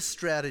greatest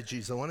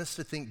strategies? I want us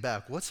to think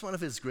back. What's one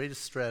of his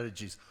greatest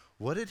strategies?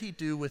 What did he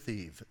do with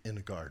Eve in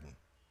the garden?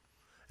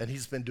 And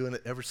he's been doing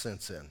it ever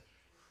since then.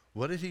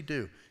 What did he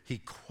do? He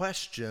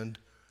questioned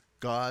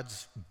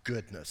God's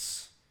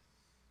goodness.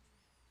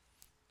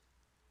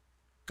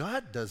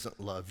 God doesn't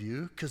love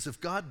you because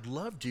if God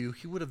loved you,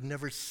 he would have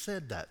never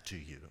said that to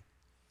you.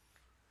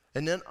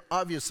 And then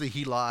obviously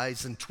he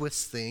lies and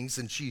twists things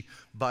and she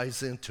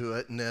buys into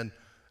it and then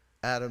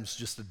Adam's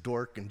just a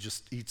dork and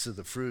just eats of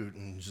the fruit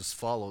and just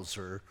follows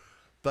her.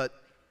 But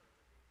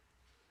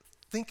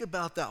think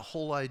about that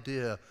whole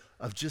idea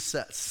of just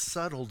that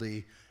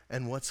subtlety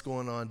and what's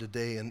going on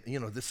today. And,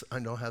 this I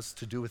know has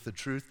to do with the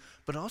truth,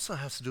 but also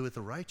has to do with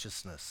the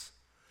righteousness.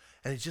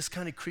 And it just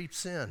kind of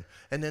creeps in.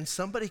 And then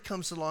somebody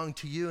comes along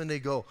to you and they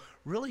go,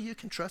 really, you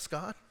can trust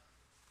God?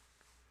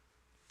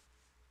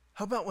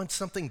 How about when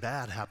something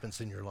bad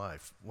happens in your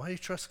life? Why do you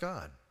trust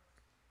God?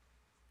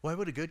 Why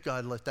would a good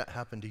God let that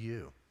happen to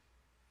you?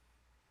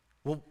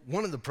 Well,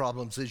 one of the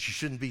problems is you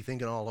shouldn't be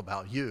thinking all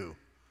about you.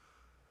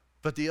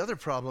 But the other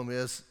problem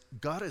is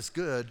God is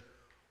good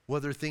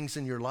whether things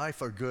in your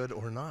life are good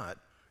or not.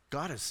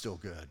 God is still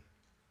good.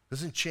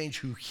 Doesn't change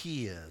who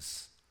he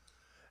is.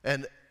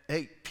 And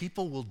hey,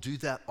 people will do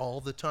that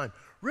all the time.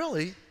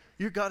 Really?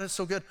 Your God is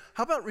so good.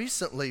 How about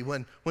recently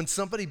when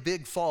somebody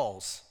big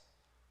falls?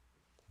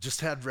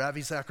 Just had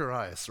Ravi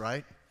Zacharias,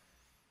 right?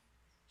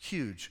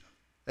 Huge.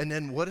 And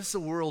then what does the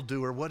world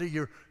do? Or what do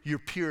your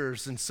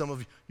peers and some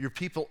of your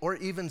people, or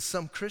even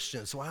some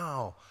Christians?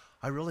 Wow,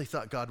 I really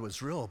thought God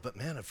was real, but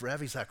man, if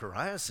Ravi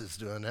Zacharias is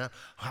doing that,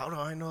 how do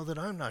I know that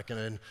I'm not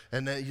going to?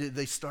 And then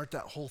they start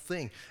that whole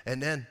thing.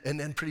 And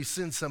then pretty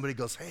soon somebody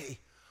goes, hey,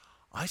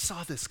 I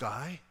saw this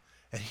guy,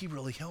 and he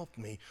really helped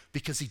me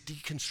because he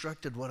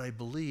deconstructed what I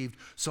believed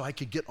so I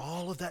could get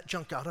all of that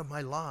junk out of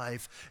my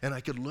life, and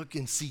I could look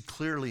and see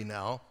clearly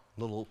now.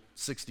 Little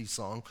 60s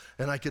song,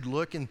 and I could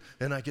look and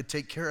I could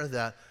take care of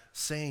that.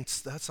 Saints,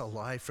 that's a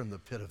lie from the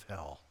pit of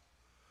hell.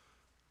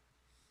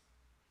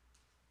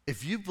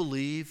 If you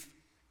believe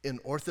in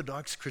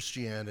Orthodox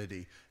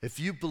Christianity, if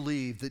you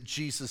believe that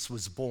Jesus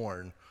was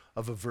born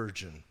of a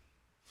virgin,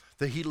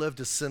 that he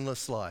lived a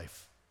sinless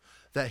life,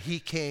 that he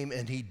came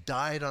and he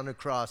died on a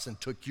cross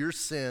and took your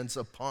sins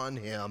upon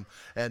him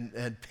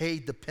and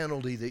paid the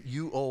penalty that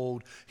you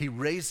owed. He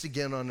raised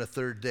again on the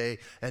third day,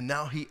 and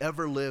now he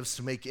ever lives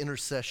to make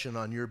intercession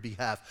on your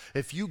behalf.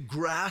 If you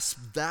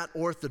grasp that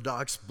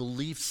Orthodox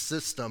belief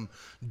system,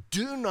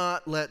 do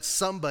not let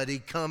somebody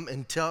come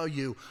and tell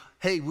you,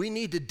 hey, we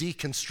need to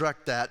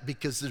deconstruct that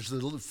because there's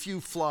a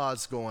few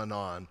flaws going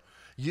on.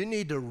 You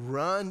need to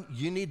run,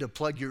 you need to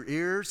plug your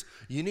ears,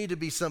 you need to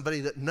be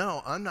somebody that,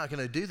 no, I'm not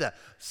going to do that.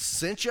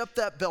 Cinch up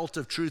that belt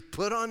of truth,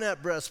 put on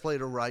that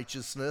breastplate of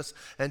righteousness,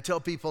 and tell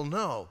people,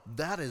 no,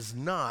 that is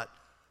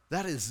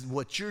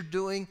what you're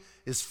doing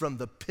is from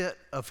the pit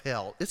of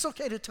hell. It's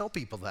okay to tell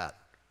people that.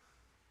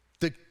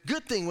 The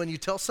good thing when you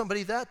tell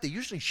somebody that, they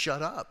usually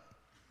shut up.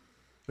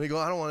 They go,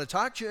 I don't want to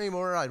talk to you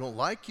anymore, I don't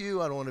like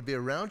you, I don't want to be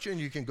around you,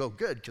 and you can go,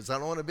 good, because I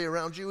don't want to be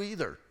around you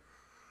either.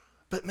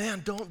 But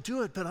man, don't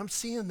do it. But I'm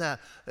seeing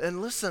that.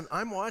 And listen,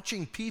 I'm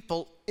watching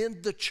people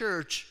in the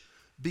church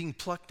being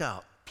plucked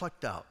out.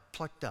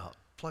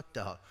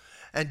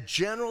 And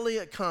generally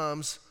it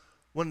comes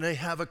when they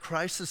have a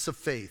crisis of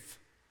faith.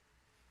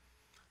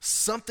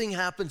 Something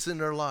happens in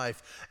their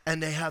life,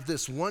 and they have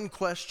this one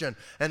question.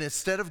 And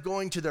instead of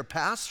going to their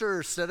pastor, or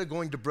instead of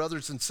going to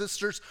brothers and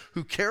sisters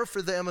who care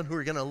for them and who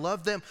are going to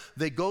love them,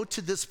 they go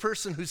to this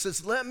person who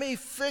says, let me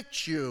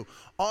fix you.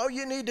 All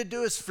you need to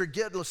do is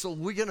forget. So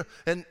we're going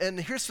to, and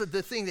here's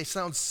the thing, they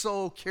sound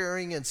so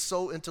caring and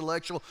so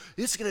intellectual.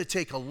 It's going to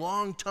take a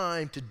long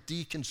time to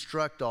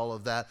deconstruct all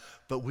of that,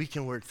 but we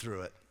can work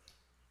through it.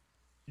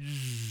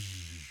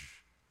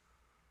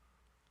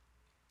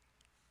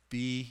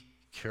 Be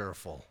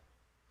careful.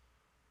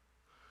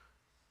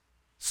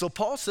 So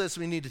Paul says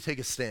we need to take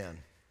a stand.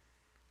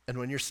 And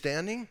when you're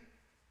standing,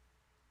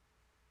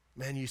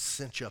 man, you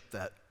cinch up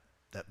that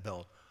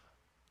belt.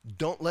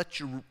 Don't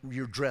let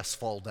your dress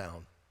fall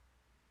down.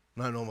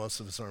 And I know most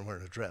of us aren't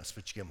wearing a dress,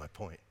 but you get my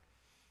point.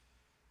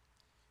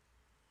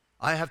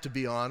 I have to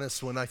be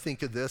honest, when I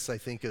think of this, I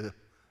think of,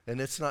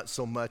 and it's not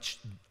so much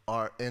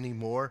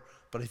anymore,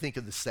 but I think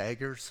of the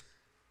saggers,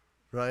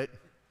 right?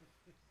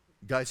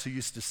 Guys who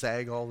used to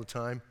sag all the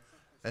time.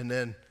 And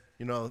then,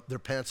 their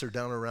pants are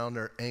down around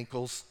their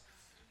ankles,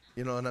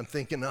 and I'm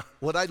thinking,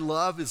 what I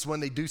love is when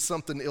they do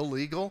something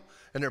illegal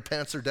and their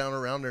pants are down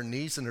around their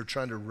knees and they're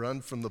trying to run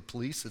from the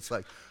police. It's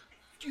like,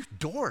 you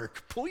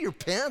dork, pull your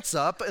pants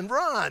up and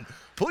run.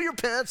 Pull your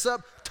pants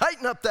up,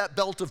 tighten up that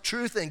belt of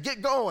truth and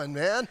get going,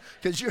 man,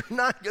 because you're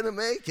not going to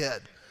make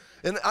it.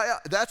 And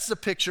that's the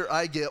picture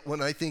I get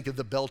when I think of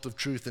the belt of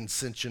truth and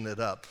cinching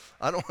it up.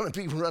 I don't want to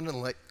be running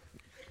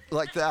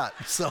like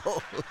that, so...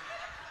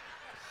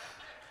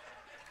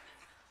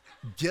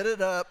 Get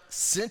it up,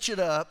 cinch it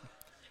up,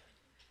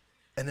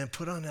 and then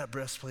put on that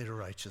breastplate of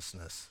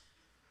righteousness.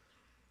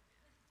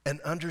 And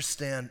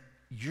understand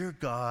your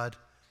God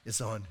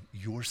is on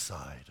your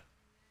side.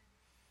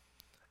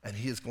 And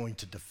he is going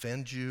to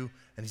defend you,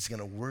 and he's going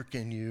to work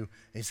in you,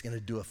 and he's going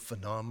to do a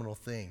phenomenal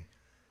thing.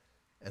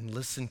 And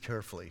listen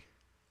carefully.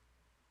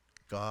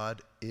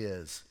 God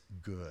is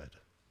good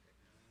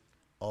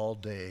all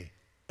day,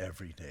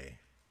 every day.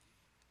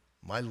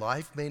 My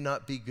life may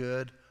not be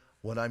good.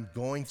 What I'm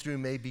going through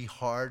may be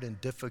hard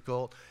and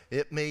difficult.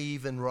 It may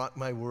even rock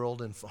my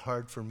world and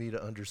hard for me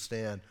to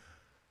understand.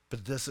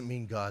 But it doesn't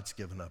mean God's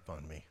given up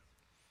on me.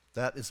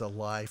 That is a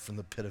lie from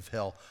the pit of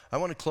hell. I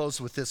want to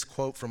close with this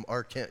quote from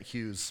R. Kent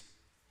Hughes.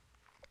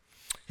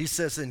 He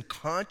says, in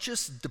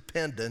conscious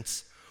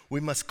dependence, we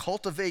must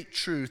cultivate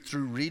truth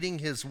through reading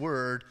his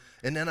word.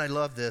 And then I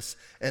love this,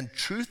 and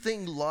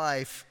truthing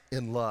life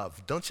in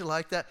love. Don't you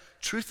like that?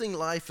 Truthing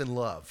life in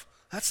love.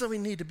 That's what we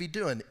need to be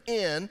doing.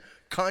 In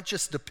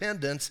conscious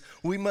dependence,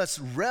 we must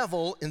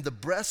revel in the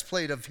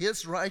breastplate of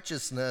his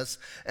righteousness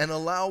and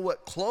allow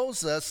what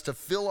clothes us to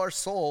fill our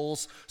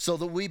souls so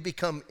that we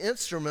become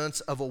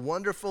instruments of a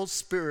wonderful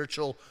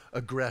spiritual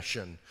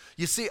aggression.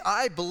 You see,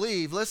 I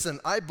believe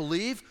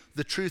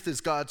the truth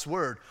is God's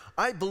word.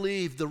 I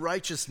believe the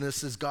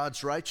righteousness is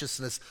God's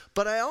righteousness.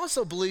 But I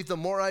also believe the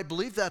more I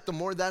believe that, the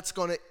more that's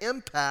going to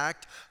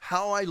impact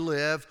how I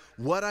live,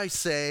 what I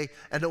say,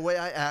 and the way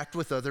I act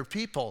with other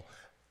people.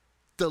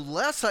 The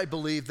less I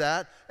believe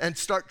that and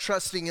start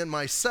trusting in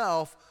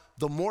myself,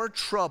 the more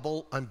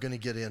trouble I'm going to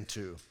get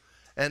into.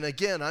 And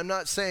again, I'm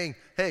not saying,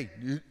 hey,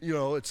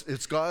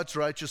 it's God's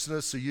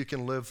righteousness so you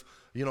can live,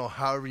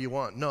 however you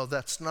want. No,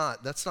 that's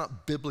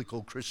not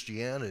biblical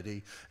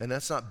Christianity, and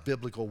that's not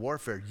biblical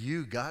warfare.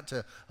 You got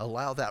to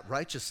allow that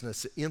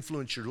righteousness to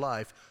influence your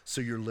life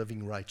so you're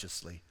living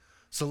righteously.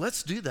 So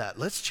let's do that.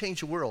 Let's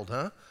change the world,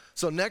 huh?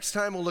 So next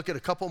time we'll look at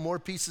a couple more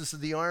pieces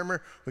of the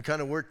armor. We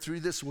kind of work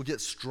through this. We'll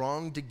get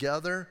strong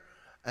together.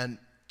 And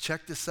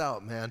check this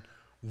out, man.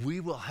 We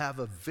will have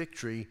a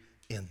victory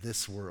in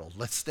this world.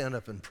 Let's stand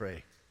up and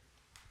pray.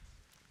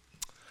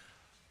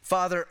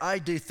 Father, I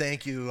do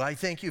thank you. I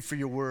thank you for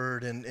your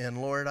word. And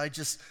Lord, I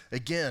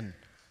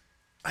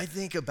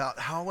think about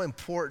how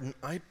important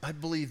I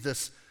believe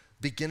this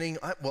beginning.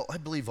 I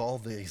believe all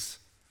these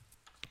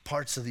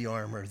parts of the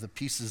armor, the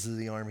pieces of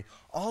the army,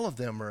 all of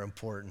them are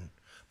important.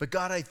 But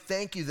God, I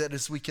thank you that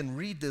as we can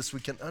read this, we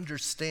can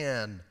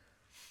understand,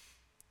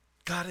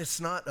 God,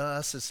 it's not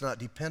us, it's not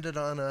dependent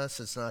on us,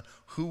 it's not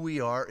who we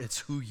are, it's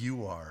who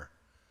you are.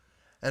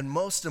 And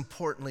most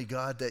importantly,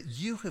 God, that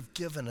you have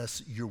given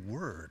us your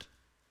word,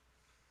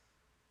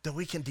 that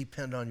we can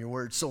depend on your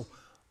word. So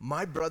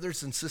my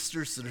brothers and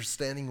sisters that are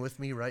standing with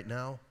me right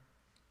now,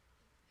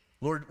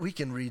 Lord, we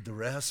can read the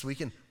rest. We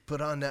can put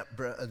on that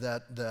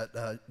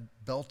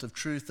belt of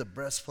truth, the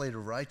breastplate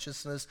of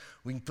righteousness.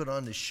 We can put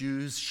on the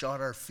shoes, shod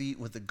our feet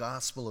with the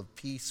gospel of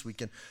peace. We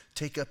can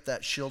take up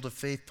that shield of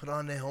faith, put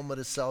on the helmet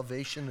of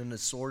salvation and the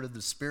sword of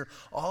the Spirit.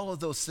 All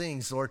of those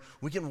things, Lord,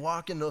 we can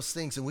walk in those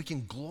things and we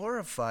can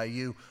glorify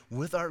you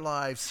with our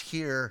lives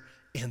here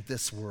in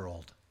this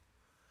world.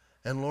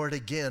 And Lord,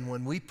 again,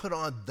 when we put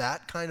on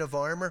that kind of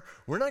armor,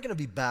 we're not going to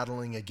be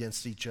battling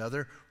against each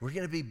other. We're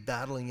going to be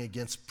battling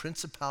against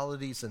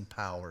principalities and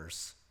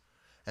powers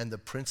and the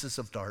princes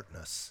of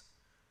darkness.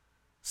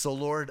 So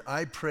Lord,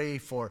 I pray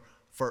for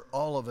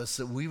all of us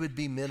that we would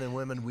be men and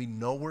women. We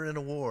know we're in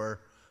a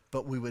war,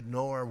 but we would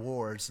know our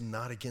wars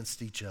not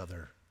against each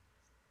other,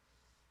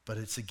 but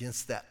it's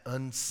against that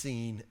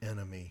unseen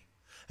enemy.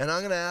 And I'm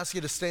going to ask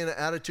you to stay in an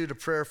attitude of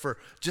prayer for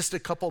just a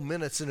couple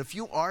minutes. And if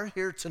you are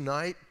here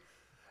tonight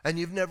and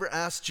you've never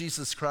asked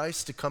Jesus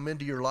Christ to come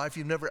into your life,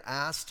 you've never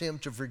asked him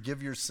to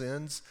forgive your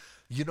sins,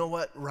 you know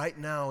what? Right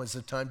now is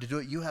the time to do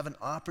it. You have an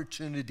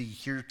opportunity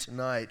here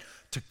tonight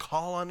to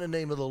call on the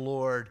name of the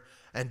Lord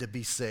and to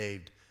be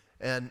saved.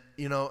 And,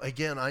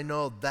 again, I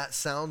know that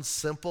sounds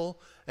simple,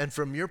 and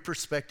from your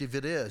perspective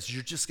it is.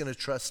 You're just going to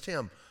trust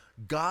him.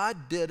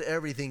 God did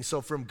everything.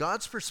 So from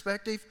God's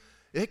perspective,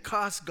 it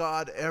cost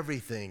God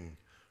everything.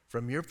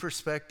 From your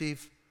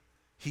perspective,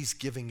 he's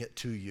giving it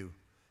to you.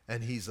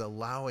 And he's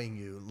allowing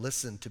you,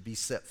 to be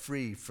set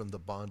free from the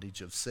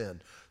bondage of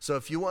sin. So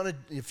if you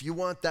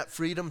want that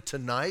freedom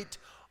tonight,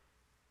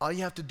 all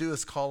you have to do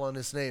is call on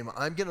his name.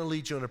 I'm going to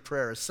lead you in a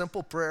prayer, a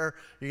simple prayer.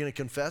 You're going to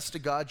confess to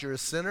God you're a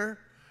sinner.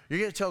 You're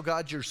going to tell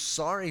God you're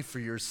sorry for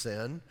your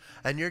sin,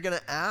 and you're going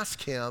to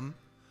ask him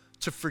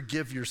to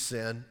forgive your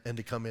sin and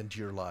to come into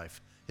your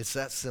life. It's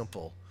that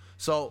simple.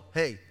 So,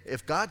 hey,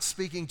 if God's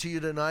speaking to you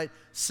tonight,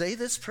 say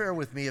this prayer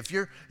with me. If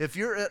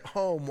you're at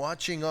home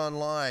watching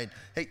online,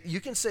 hey, you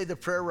can say the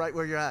prayer right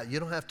where you're at. You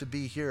don't have to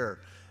be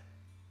here.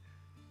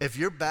 If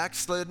you're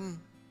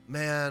backslidden,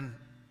 man,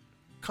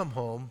 come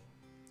home.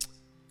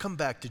 Come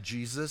back to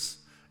Jesus.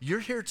 You're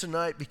here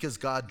tonight because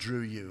God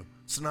drew you.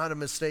 It's not a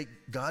mistake.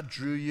 God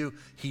drew you.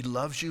 He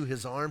loves you.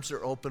 His arms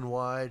are open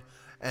wide.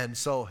 And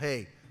so,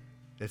 hey,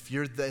 if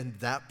you're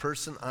that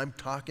person, I'm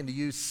talking to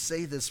you,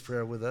 say this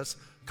prayer with us.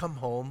 Come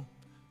home.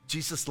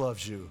 Jesus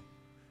loves you,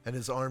 and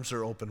his arms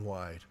are open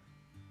wide.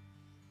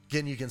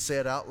 Again, you can say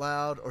it out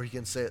loud or you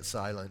can say it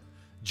silent.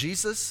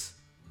 Jesus,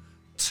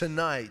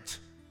 tonight,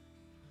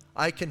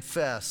 I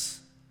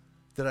confess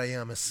that I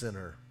am a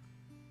sinner.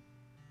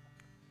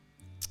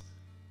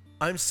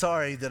 I'm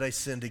sorry that I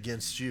sinned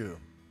against you.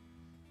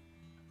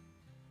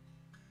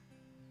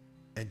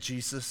 And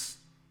Jesus,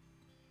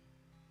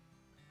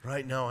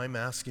 right now I'm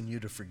asking you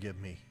to forgive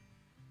me.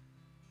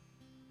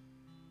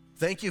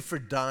 Thank you for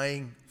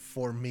dying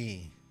for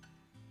me.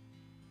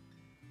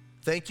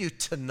 Thank you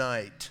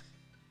tonight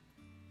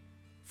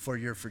for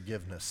your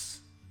forgiveness.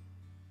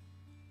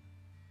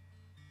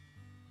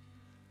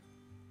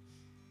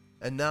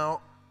 And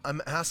now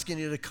I'm asking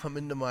you to come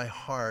into my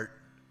heart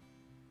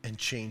and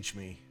change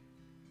me.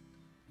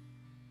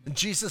 And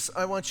Jesus,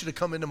 I want you to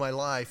come into my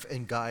life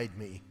and guide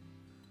me.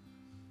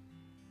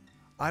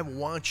 I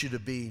want you to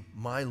be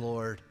my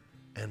Lord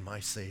and my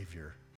Savior.